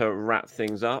time to wrap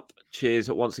things up.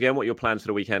 Cheers once again. What are your plans for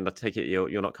the weekend? I take it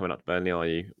you're not coming up to Burnley, are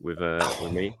you? With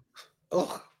me?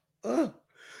 Are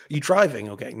you driving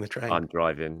or getting the train? I'm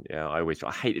driving. Yeah,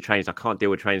 I hate the trains. I can't deal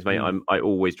with trains, mate. I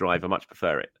always drive. I much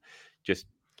prefer it. Just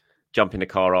jump in the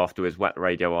car afterwards, whack the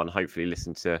radio on, hopefully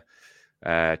listen to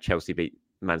Chelsea beat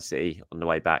Man City on the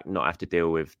way back, not have to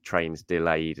deal with trains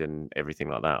delayed and everything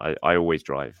like that. I always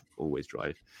drive.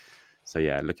 So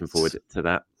yeah, looking forward to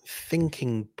that.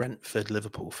 Thinking Brentford,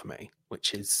 Liverpool for me,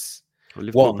 which is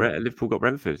Liverpool got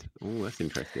Brentford. Oh, that's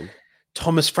interesting.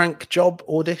 Thomas Frank job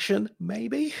audition,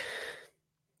 maybe.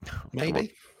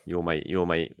 Your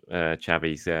mate,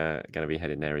 Xavi's going to be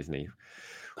heading there, isn't he?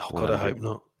 Oh God, I hope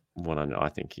not. I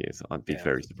think he is. I'd be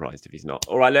very surprised if he's not.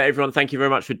 All right, everyone, thank you very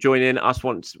much for joining us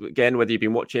once again, whether you've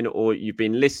been watching or you've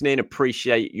been listening.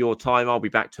 Appreciate your time. I'll be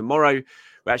back tomorrow.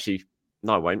 Well, actually,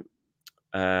 no, I won't.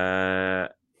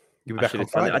 You'll be back on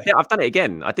Friday. I've done it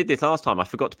again. I did this last time. I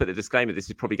forgot to put the disclaimer. This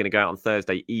is probably going to go out on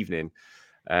Thursday evening.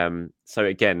 So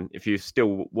again, if you're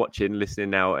still watching, listening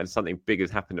now, and something big has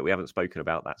happened that we haven't spoken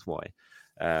about, that's why.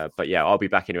 But yeah, I'll be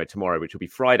back anyway tomorrow, which will be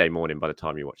Friday morning by the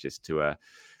time you watch this, to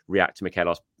react to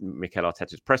Mikel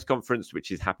Arteta's press conference,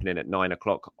 which is happening at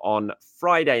 9:00 on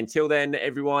Friday. Until then,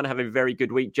 everyone, have a very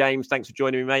good week. James, thanks for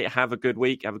joining me, mate. Have a good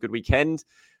week. Have a good weekend.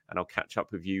 And I'll catch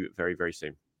up with you very, very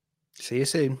soon. See you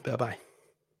soon. Bye-bye.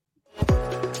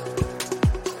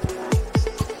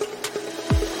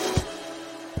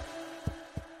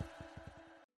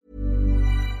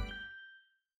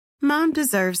 Mom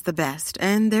deserves the best,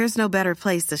 and there's no better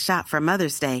place to shop for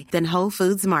Mother's Day than Whole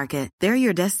Foods Market. They're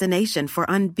your destination for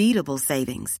unbeatable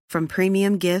savings, from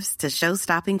premium gifts to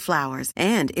show-stopping flowers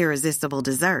and irresistible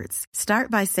desserts.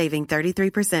 Start by saving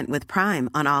 33% with Prime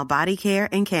on all body care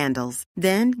and candles.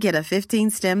 Then get a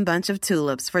 15-stem bunch of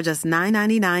tulips for just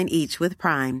 $9.99 each with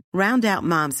Prime. Round out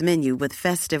Mom's menu with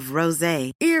festive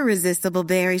rosé, irresistible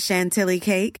berry chantilly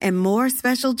cake, and more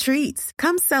special treats.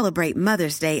 Come celebrate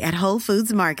Mother's Day at Whole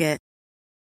Foods Market.